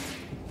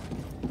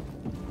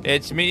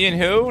 It's me and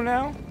who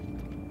now?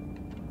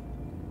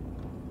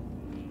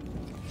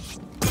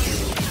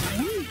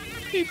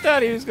 He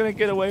thought he was gonna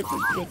get away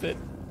with it.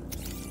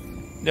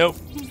 Nope.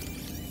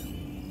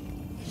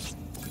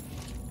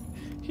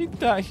 He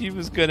thought he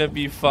was gonna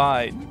be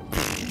fine.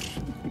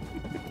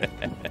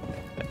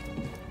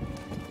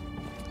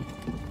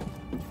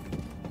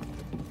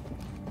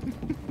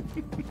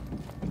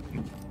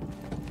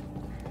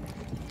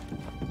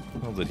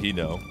 How did he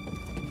know?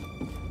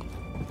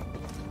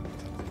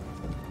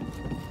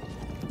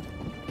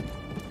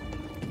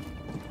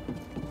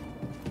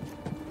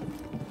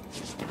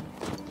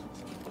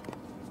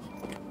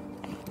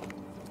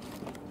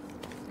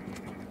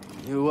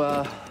 You,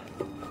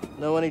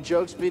 know any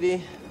jokes,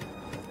 BD?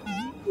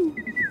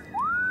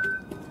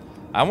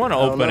 I want to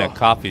I don't open a know.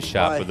 coffee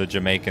shop Why? with a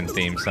Jamaican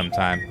theme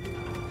sometime.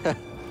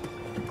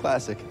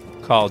 Classic.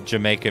 Called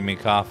Jamaican Me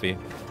Coffee.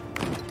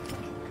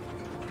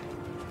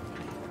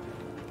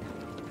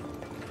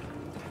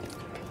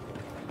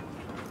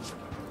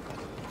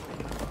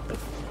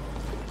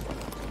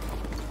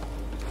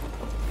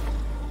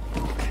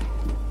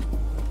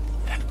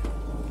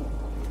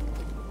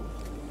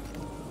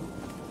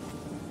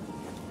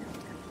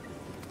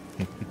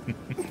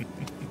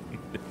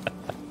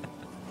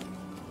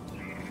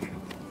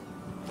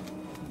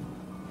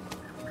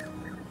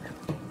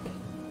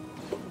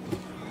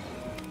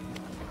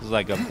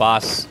 Like a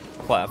boss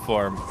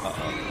platform.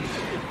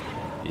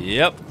 Uh-oh.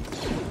 Yep.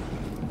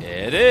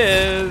 It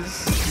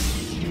is.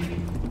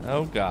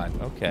 Oh god,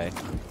 okay.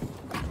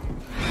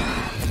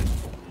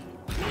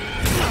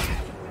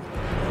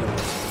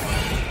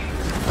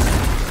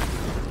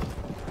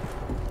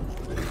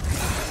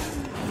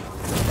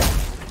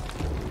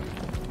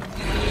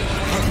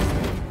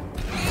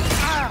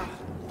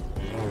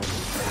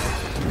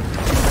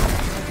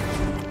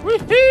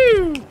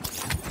 Woohoo!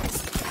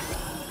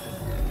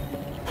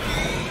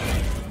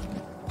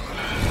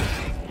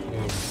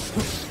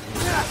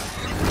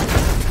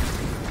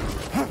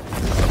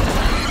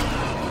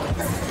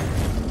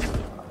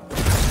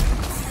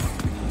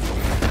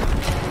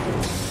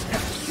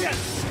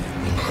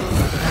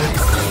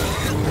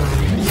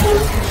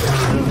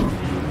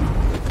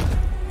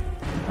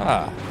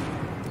 Ah.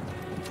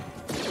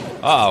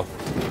 Uh-oh.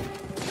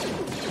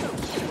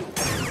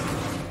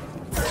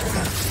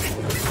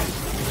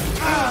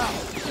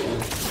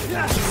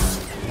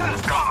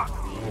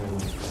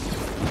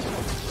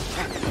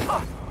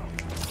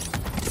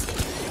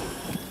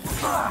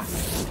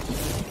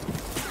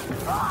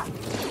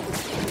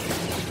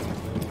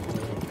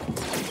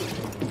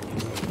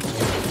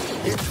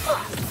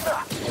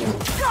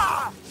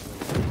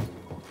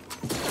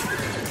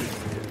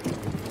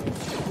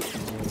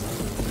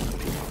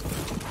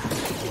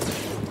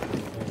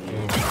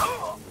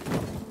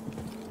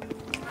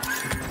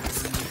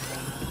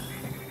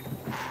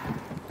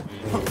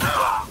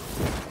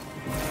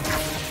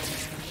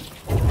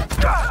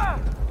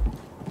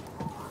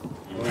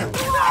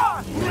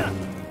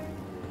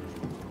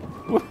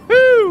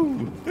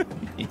 Woohoo!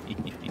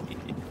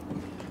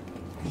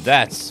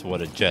 That's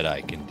what a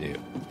Jedi can do.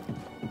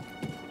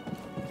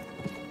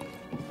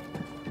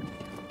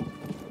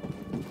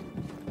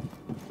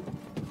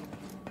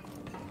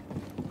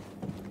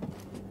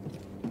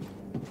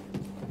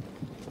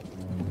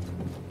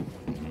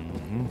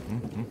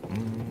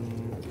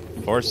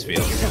 Force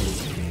field.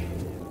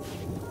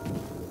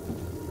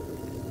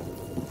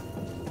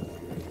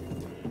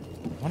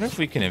 I wonder if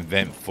we can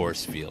invent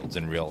force fields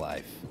in real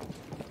life.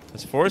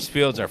 Because force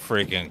fields are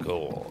freaking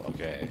cool,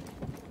 okay?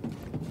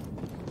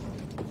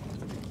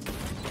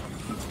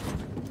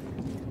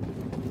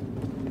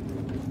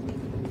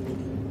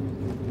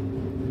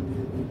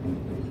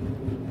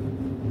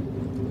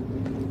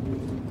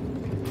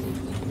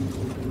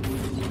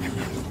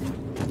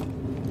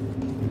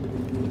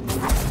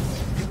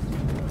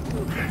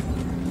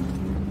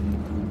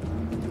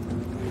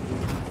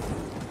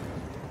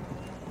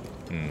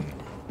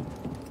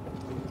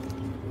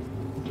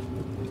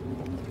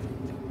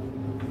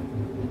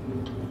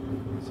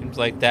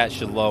 Like that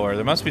should lower.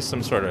 There must be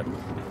some sort of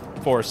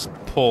force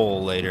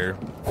pull later.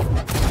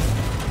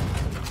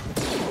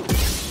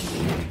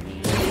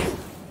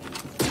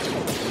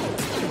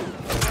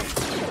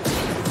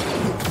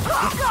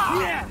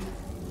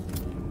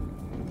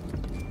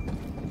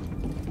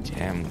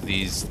 Damn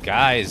these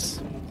guys.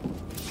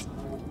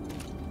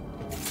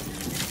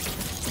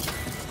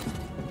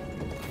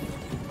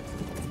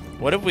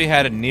 What if we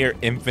had a near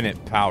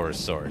infinite power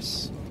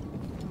source?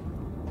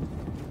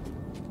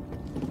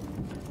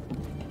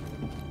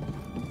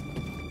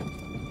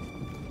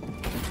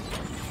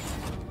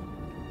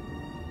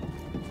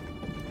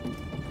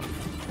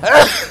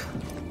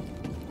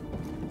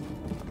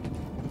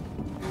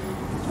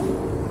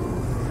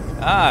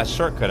 Ah,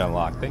 shortcut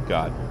unlocked. Thank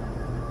God.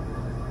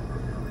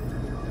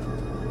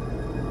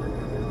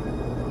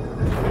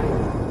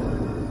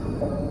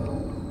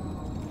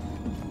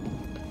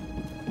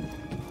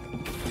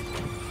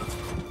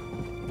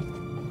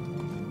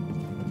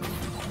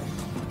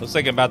 Looks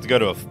like I'm about to go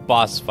to a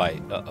boss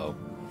fight. Uh-oh.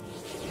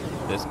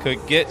 This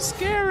could get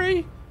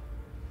scary.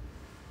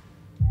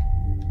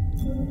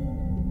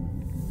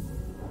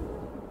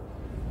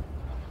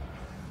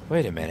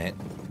 Wait a minute.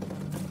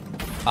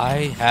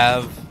 I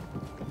have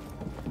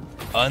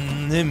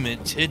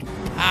unlimited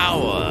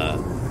power.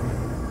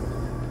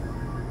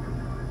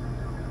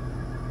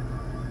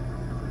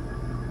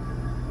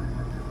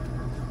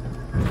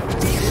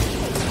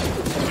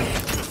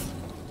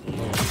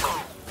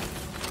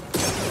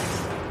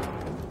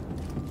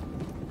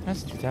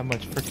 That's do that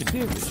much freaking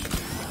damage.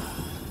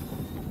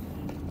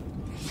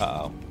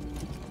 Uh-oh.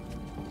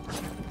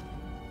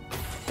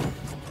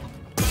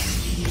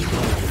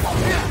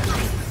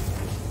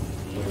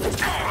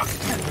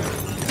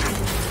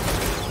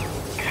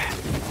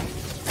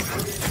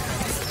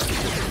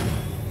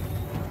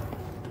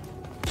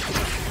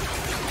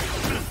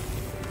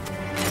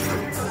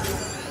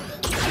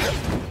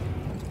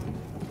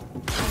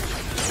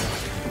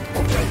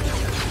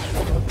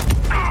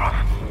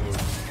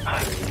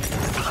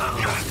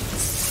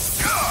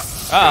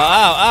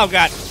 Oh,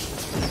 God.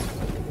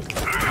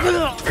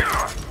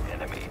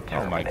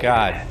 Oh, my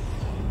God.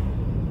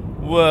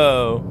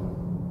 Whoa.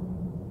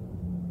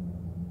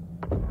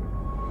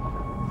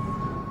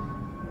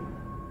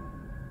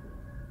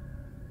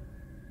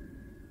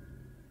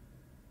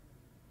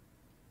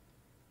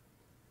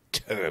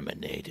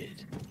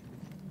 Terminated.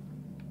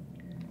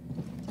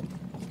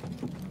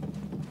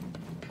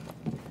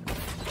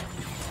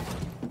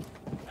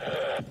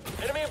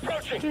 Enemy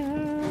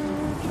approaching.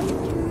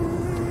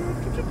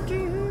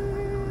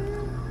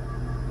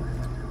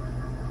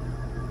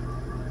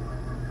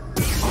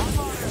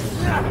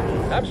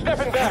 I'm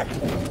stepping back.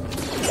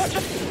 Watch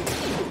it.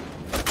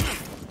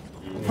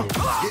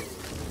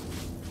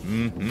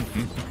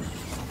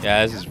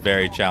 Yeah, this is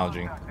very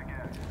challenging.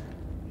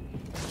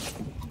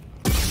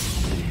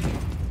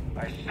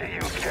 I see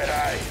you,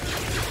 Jedi.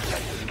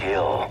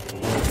 Skill.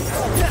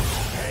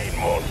 Pain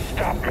won't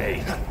stop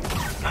me.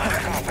 I'm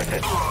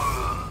competent.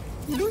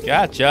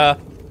 Gotcha.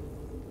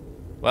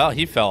 Well,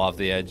 he fell off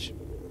the edge.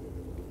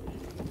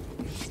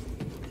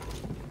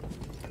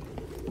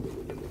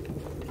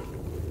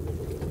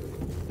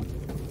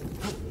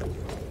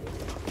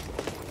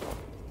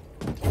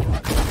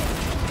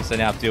 I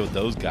now have to deal with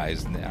those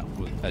guys now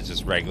as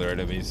just regular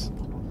enemies.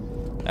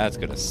 That's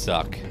gonna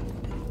suck.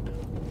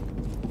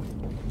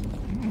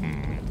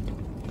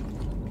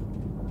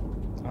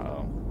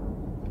 Uh-oh.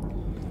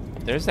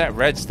 There's that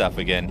red stuff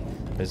again.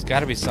 There's got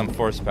to be some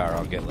force power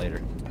I'll get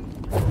later.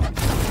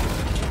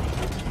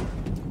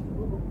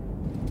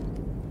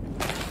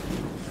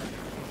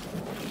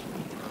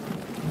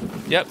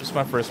 Yep, this is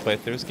my first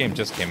playthrough. This game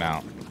just came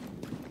out.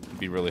 It'd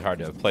be really hard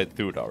to have played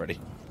through it already.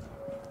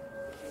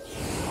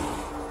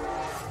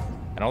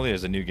 I don't think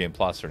there's a new game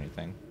plus or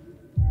anything.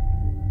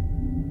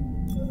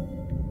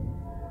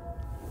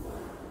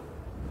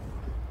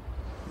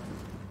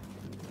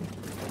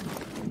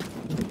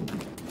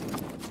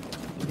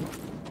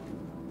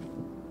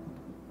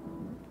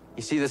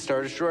 You see the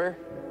Star Destroyer?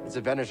 It's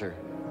a Venator.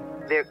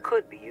 There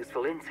could be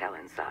useful intel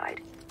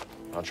inside.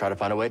 I'll try to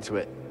find a way to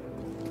it.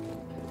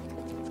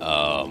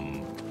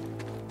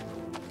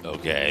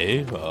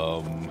 Okay.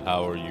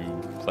 How are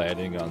you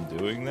planning on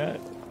doing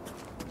that?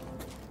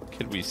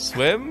 Can we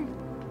swim?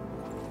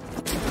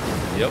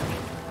 Yep.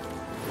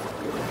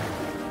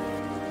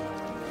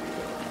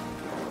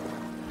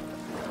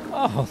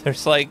 Oh,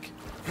 there's like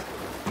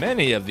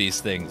many of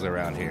these things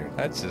around here.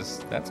 That's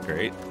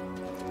great.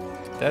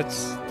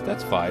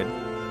 That's fine.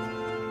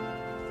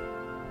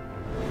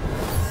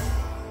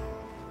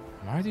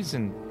 Why are these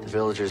in... The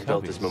villagers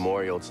built this cubbies?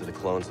 memorial to the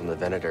clones on the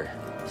Venator.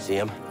 See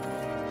them?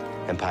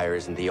 Empire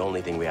isn't the only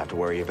thing we have to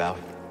worry about.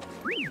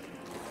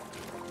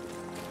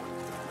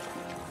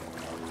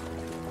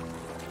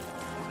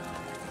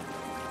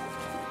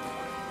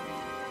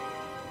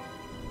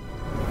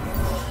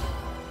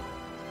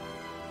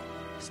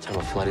 This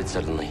tunnel flooded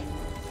suddenly.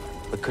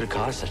 What could have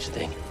caused such a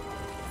thing?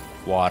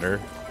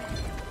 Water.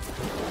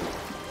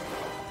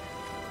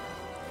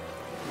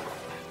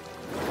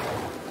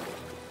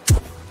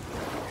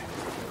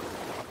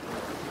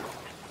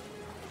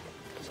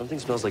 Something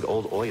smells like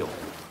old oil.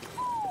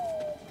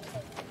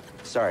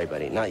 Sorry,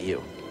 buddy, not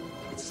you.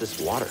 It's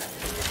this water.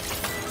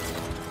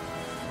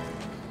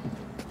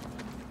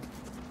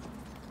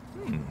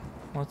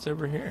 What's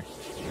over here?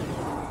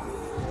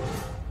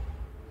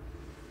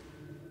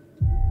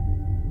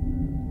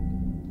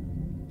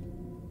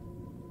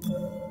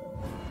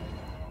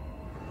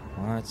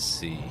 Let's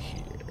see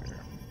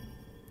here.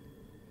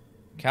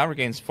 Cal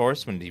regains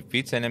force when he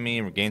defeats enemy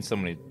and regains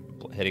some when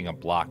hitting a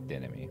blocked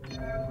enemy.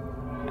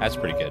 That's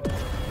pretty good.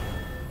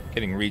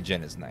 Getting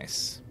regen is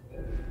nice.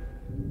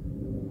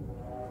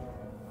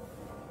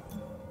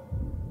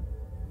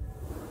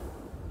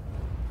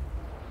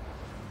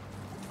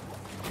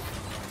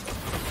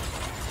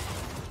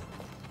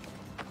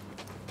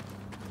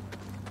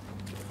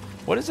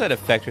 What is that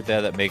effect with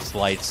that makes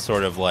lights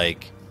sort of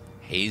like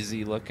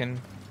hazy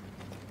looking?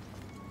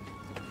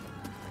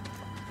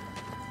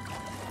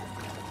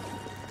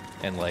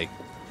 And like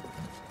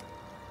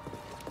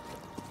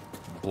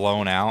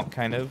blown out,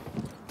 kind of.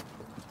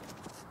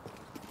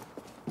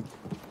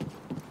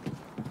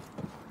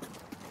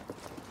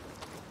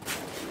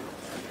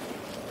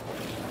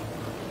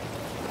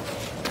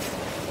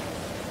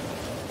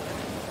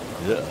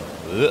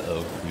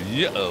 Uh-oh.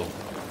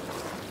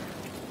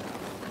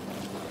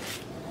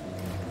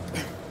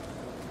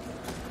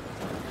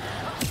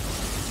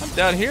 I'm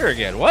down here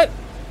again. What?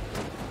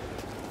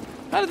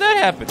 How did that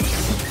happen?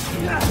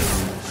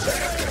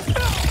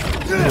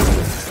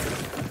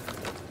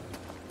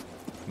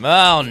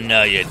 Oh,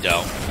 no, you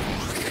don't.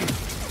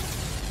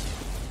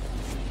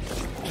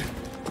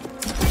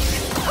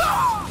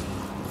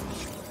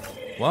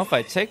 Well, if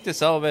I take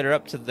this elevator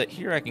up to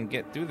here, I can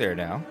get through there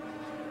now.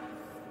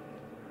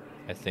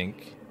 I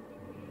think.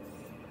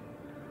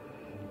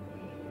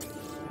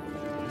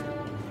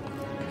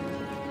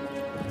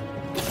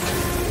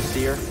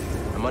 See her?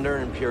 I'm under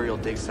an Imperial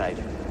dig site.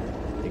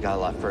 They got a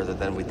lot further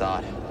than we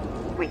thought.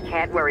 We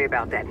can't worry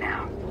about that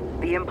now.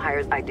 The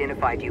Empire's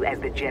identified you as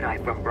the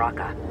Jedi from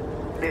Braca.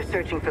 They're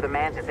searching for the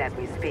Mantis as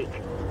we speak.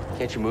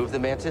 Can't you move the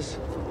Mantis?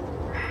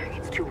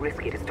 It's too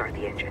risky to start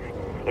the engine.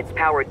 Its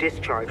power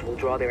discharge will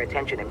draw their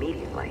attention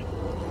immediately.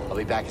 I'll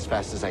be back as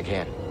fast as I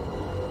can.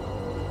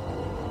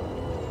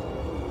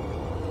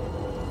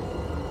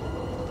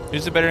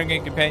 Who's the better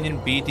in-game companion,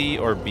 BD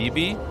or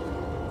BB?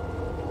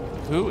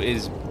 Who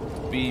is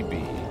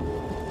BB?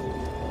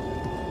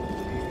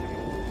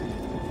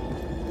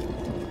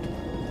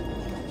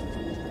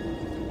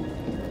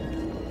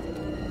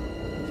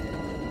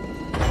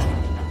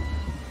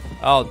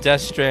 Oh, Death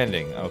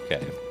Stranding.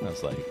 Okay. I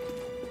was like,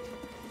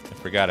 I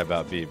forgot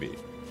about BB.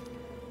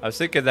 I was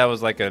thinking that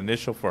was like an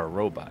initial for a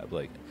robot.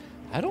 Like,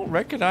 I don't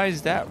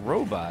recognize that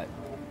robot.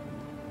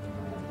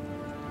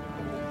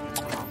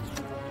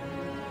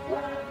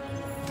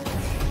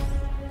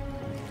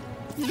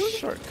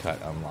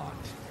 Shortcut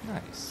unlocked.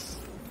 Nice.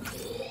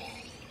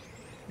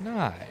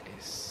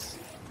 Nice.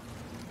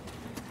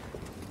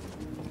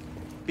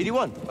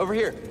 BD1, over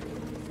here.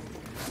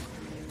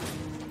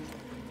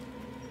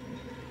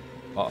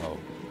 Uh-oh.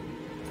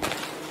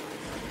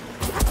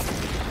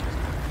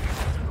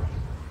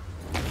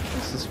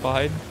 This is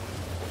fine.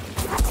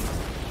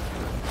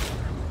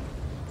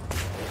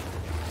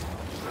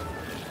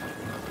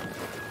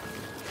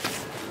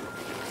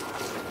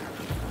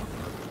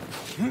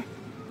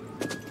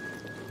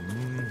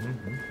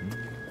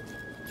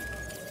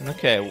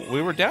 Okay,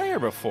 we were down here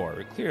before.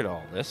 We cleared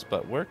all this,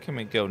 but where can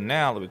we go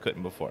now that we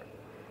couldn't before?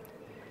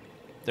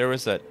 There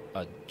was a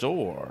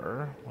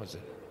door, what was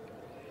it?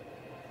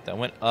 That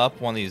went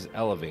up one of these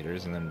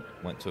elevators and then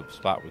went to a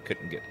spot we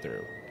couldn't get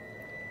through.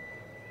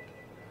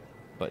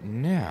 But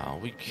now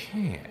we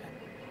can.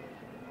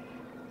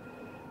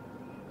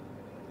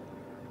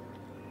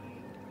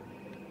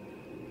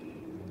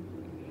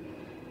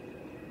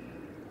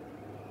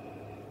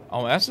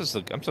 Oh, I'm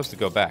supposed to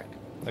go back.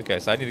 Okay,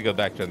 so I need to go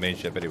back to the main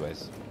ship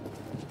anyways.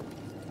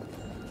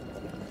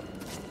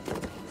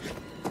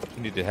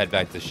 I need to head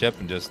back to the ship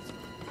and just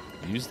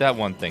use that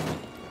one thing.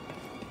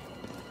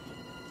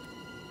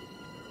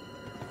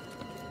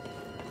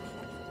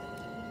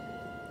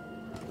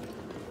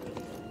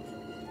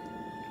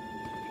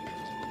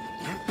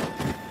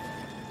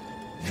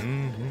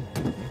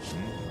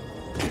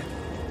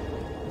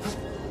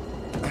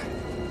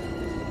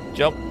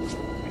 Jump,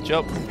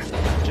 jump,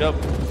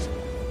 jump.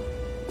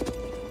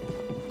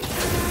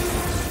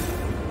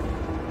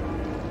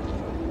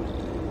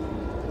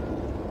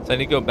 So I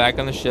need to go back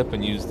on the ship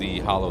and use the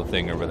hollow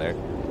thing over there.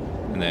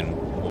 And then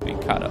we'll be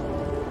caught up.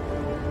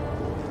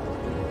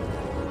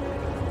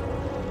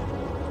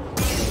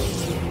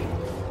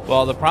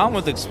 Well, the problem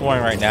with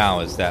exploring right now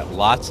is that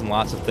lots and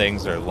lots of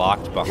things are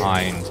locked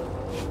behind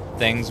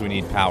things we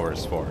need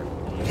powers for.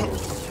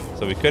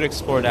 So we could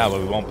explore now,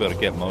 but we won't be able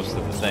to get most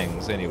of the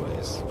things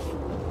anyways.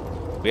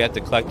 We have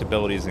to collect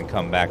abilities and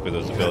come back with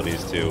those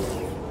abilities to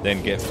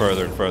then get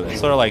further and further.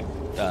 It's sort of like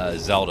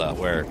Zelda,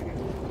 where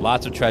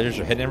lots of treasures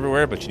are hidden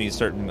everywhere, but you need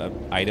certain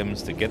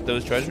items to get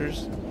those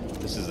treasures.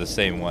 This is the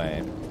same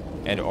way.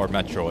 Or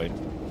Metroid.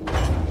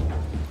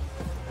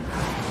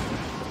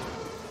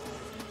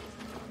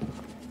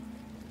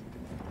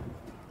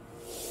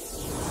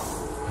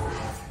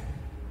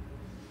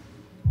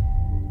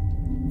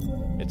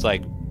 It's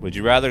like, would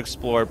you rather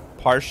explore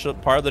part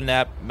of the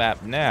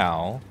map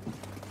now,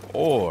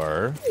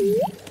 or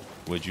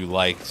would you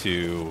like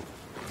to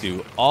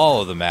do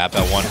all of the map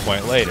at one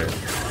point later?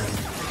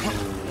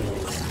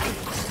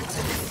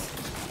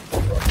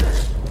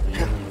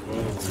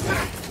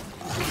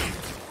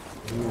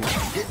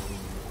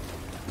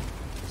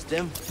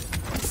 Stim?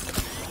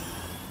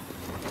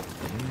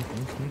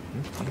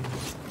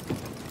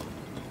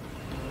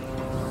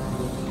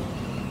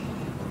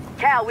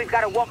 Cal, we've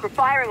got a walker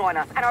firing on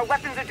us, and our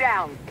weapons are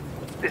down.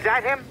 Is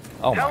that him?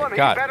 Oh Tell my him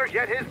God. he better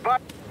get his butt.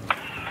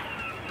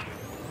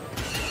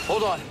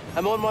 Hold on,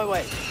 I'm on my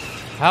way.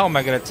 How am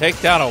I going to take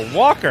down a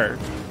walker?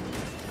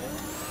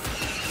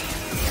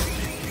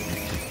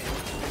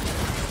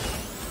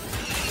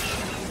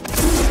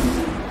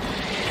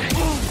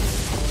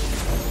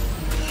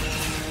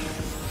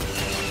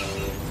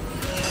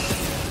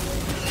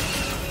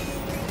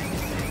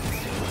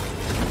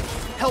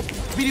 Help!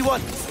 BD1!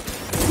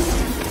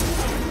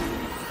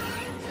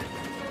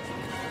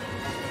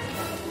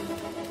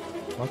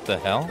 What the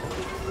hell?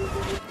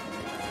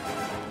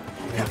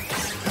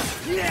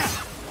 Yeah!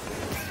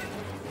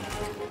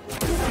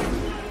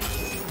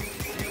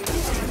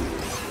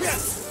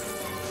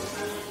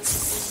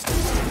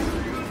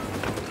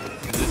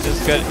 Is it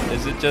just good?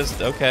 Is it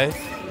just okay?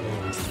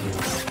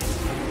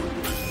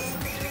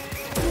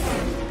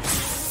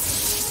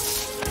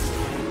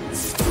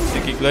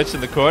 Think he glitched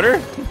in the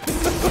corner?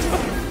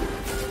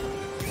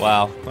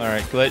 Wow.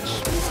 Alright, glitch.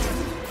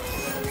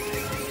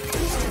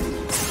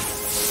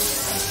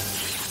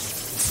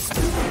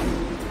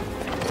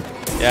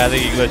 Yeah, I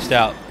think he glitched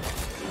out.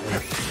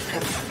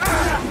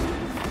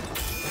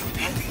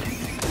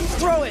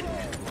 Throw it!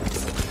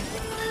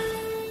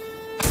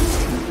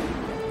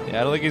 Yeah,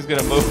 I don't think he's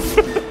gonna move.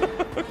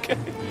 Okay.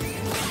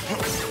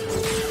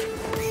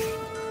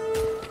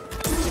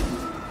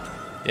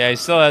 Yeah, he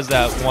still has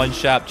that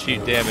one-shot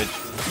cheat damage.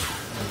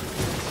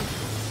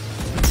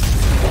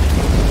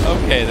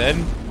 Okay,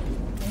 then.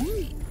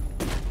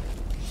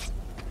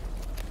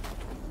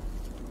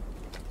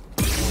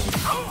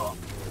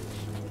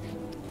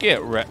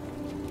 Get wrecked.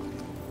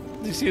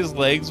 Do you see his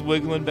legs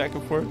wiggling back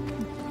and forth?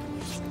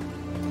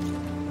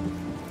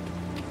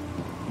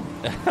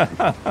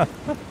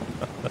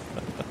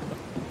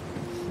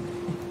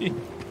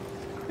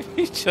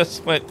 He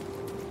just went.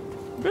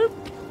 Boop.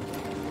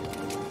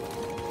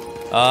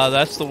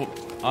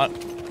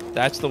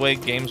 That's the way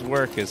games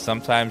work. Is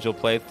sometimes you'll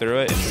play through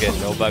it and get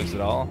no bugs at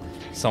all.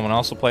 Someone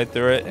else will play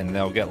through it and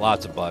they'll get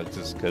lots of bugs,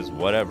 just because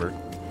whatever.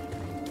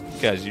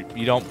 Because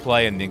you don't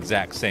play in the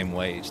exact same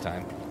way each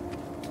time.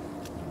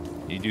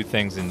 You do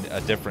things in a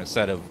different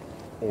set of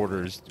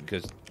orders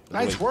because.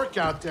 Nice work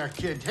out there,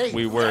 kid. Hey,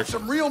 We you work. got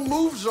some real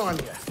moves on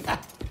you.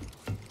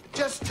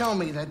 Just tell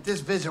me that this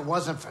visit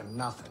wasn't for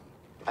nothing.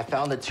 I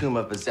found the tomb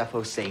of a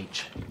Zepho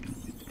sage.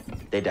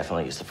 They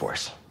definitely used the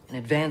Force. An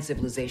advanced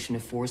civilization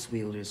of force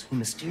wielders who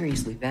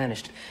mysteriously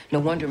vanished. No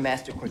wonder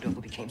Master Cordova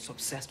became so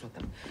obsessed with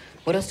them.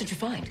 What else did you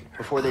find?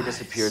 Before they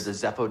disappeared, the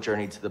Zepho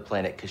journeyed to the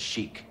planet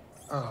Kashyyyk.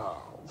 Oh,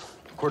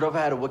 Cordova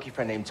had a Wookiee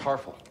friend named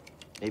Tarful.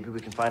 Maybe we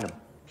can find him.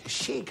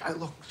 Sheik,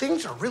 look,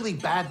 things are really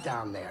bad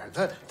down there.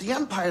 The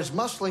Empire's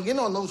muscling in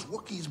on those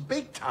Wookiees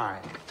big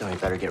time. Then we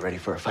better get ready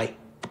for a fight.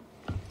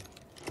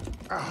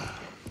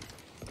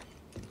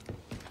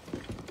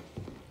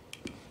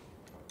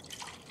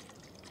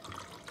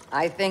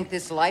 I think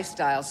this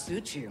lifestyle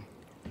suits you.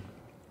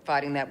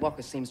 Fighting that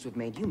walker seems to have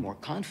made you more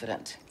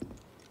confident.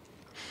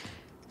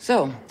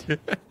 So,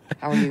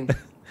 how are you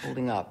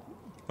Holding up.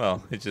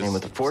 Well, it just And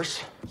with the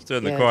Force? stood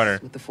in the Yes, corner.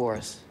 with the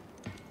Force.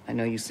 I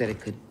know you said it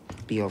could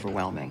be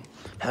overwhelming.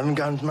 Haven't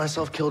gotten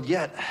myself killed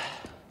yet.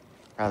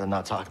 Rather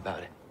not talk about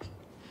it.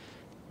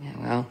 Yeah,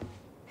 well,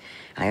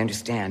 I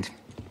understand.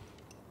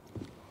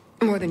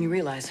 More than you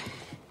realize.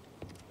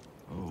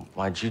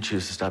 Why'd you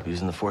choose to stop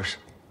using the Force?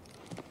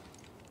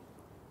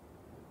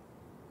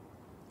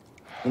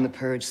 When the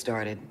Purge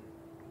started,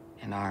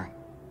 and our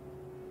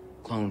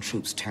clone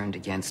troops turned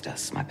against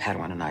us, my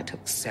Padawan and I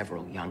took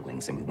several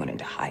younglings and we went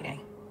into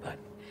hiding. But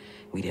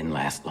we didn't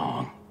last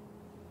long.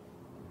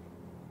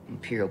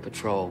 Imperial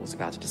Patrol was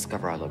about to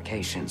discover our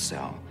location,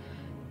 so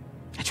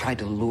I tried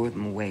to lure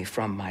them away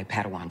from my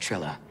Padawan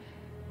Trilla.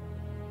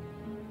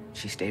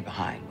 She stayed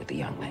behind with the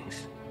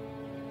younglings,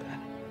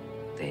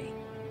 but they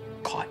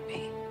caught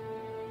me.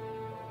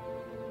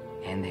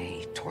 And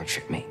they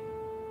tortured me.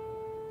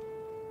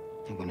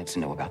 They wanted to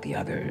know about the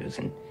others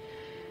and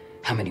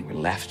how many were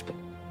left, but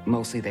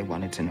mostly they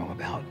wanted to know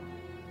about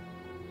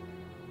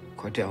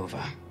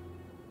Cordova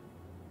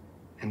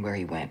and where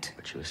he went.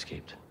 But you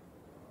escaped.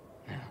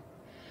 Yeah.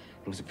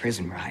 It was a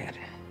prison riot.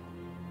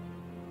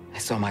 I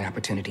saw my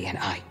opportunity and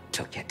I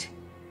took it.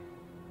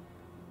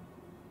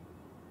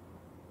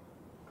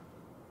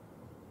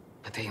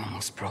 But they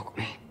almost broke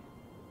me.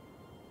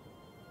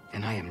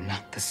 And I am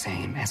not the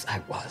same as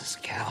I was,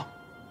 Cal.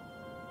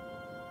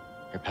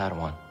 Your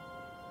Padawan.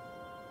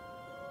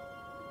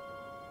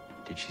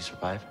 Did she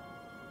survive?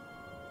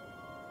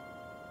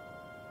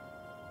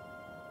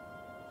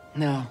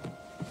 No.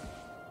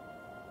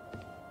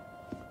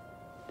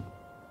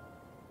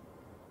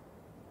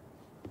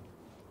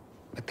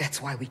 But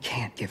that's why we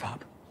can't give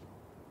up.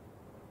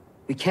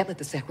 We can't let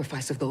the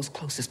sacrifice of those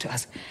closest to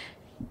us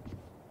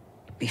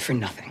be for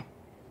nothing.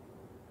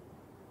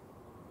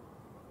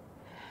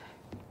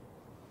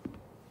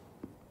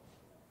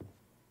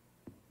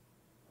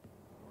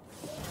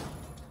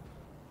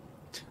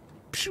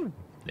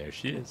 There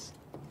she is.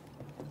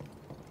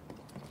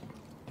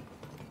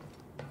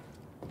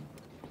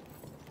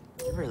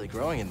 You're really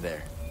growing in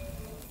there.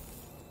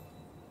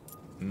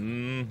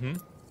 Mm-hmm.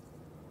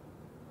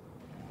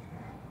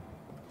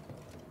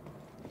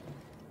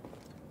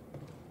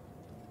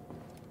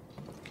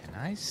 Can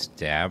I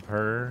stab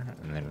her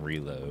and then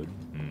reload?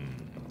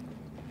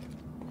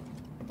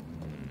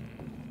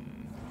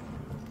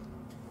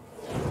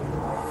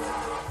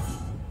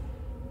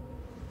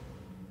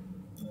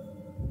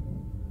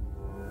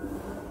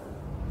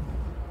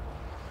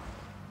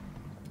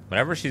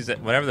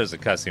 Whenever there's a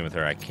cutscene with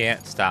her, I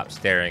can't stop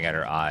staring at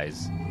her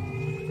eyes,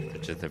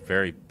 which is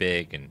very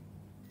big and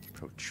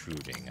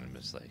protruding, and I'm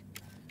just like,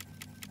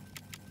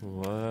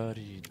 what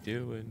are you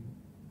doing?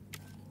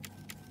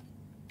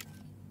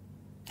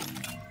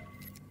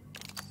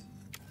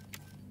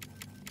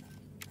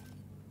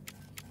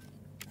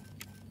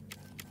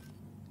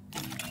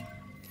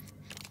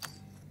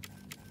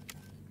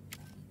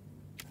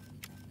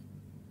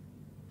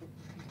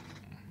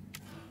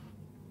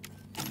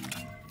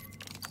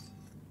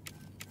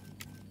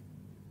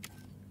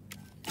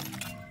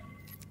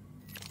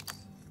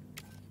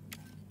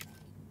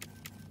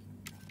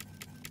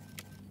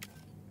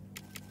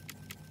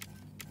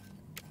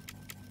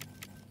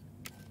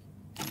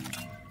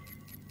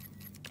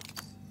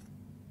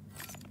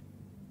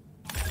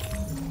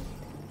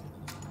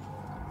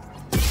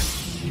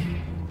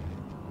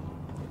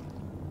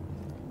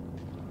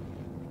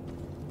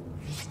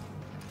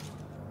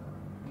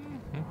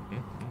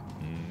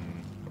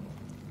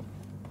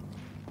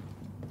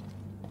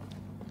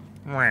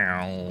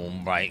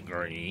 Bright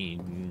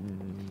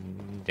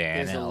green,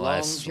 Dan There's a long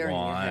LS journey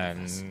ahead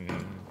of us.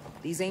 one.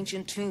 These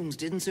ancient tombs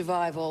didn't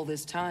survive all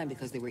this time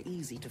because they were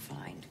easy to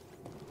find.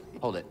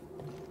 Hold it.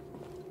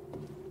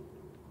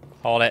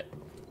 Hold it.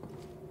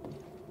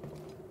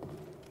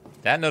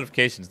 That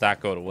notification's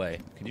not going away.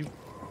 Can you...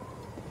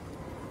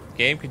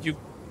 Game, could you...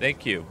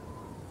 Thank you.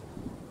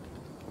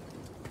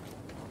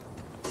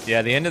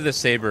 Yeah, the end of the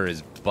saber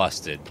is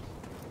busted.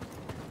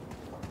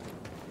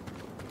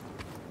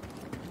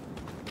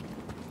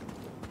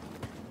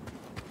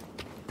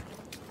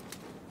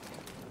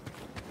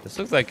 This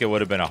looks like it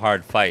would have been a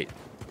hard fight.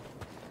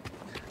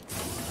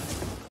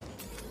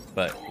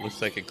 But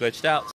looks like it glitched out.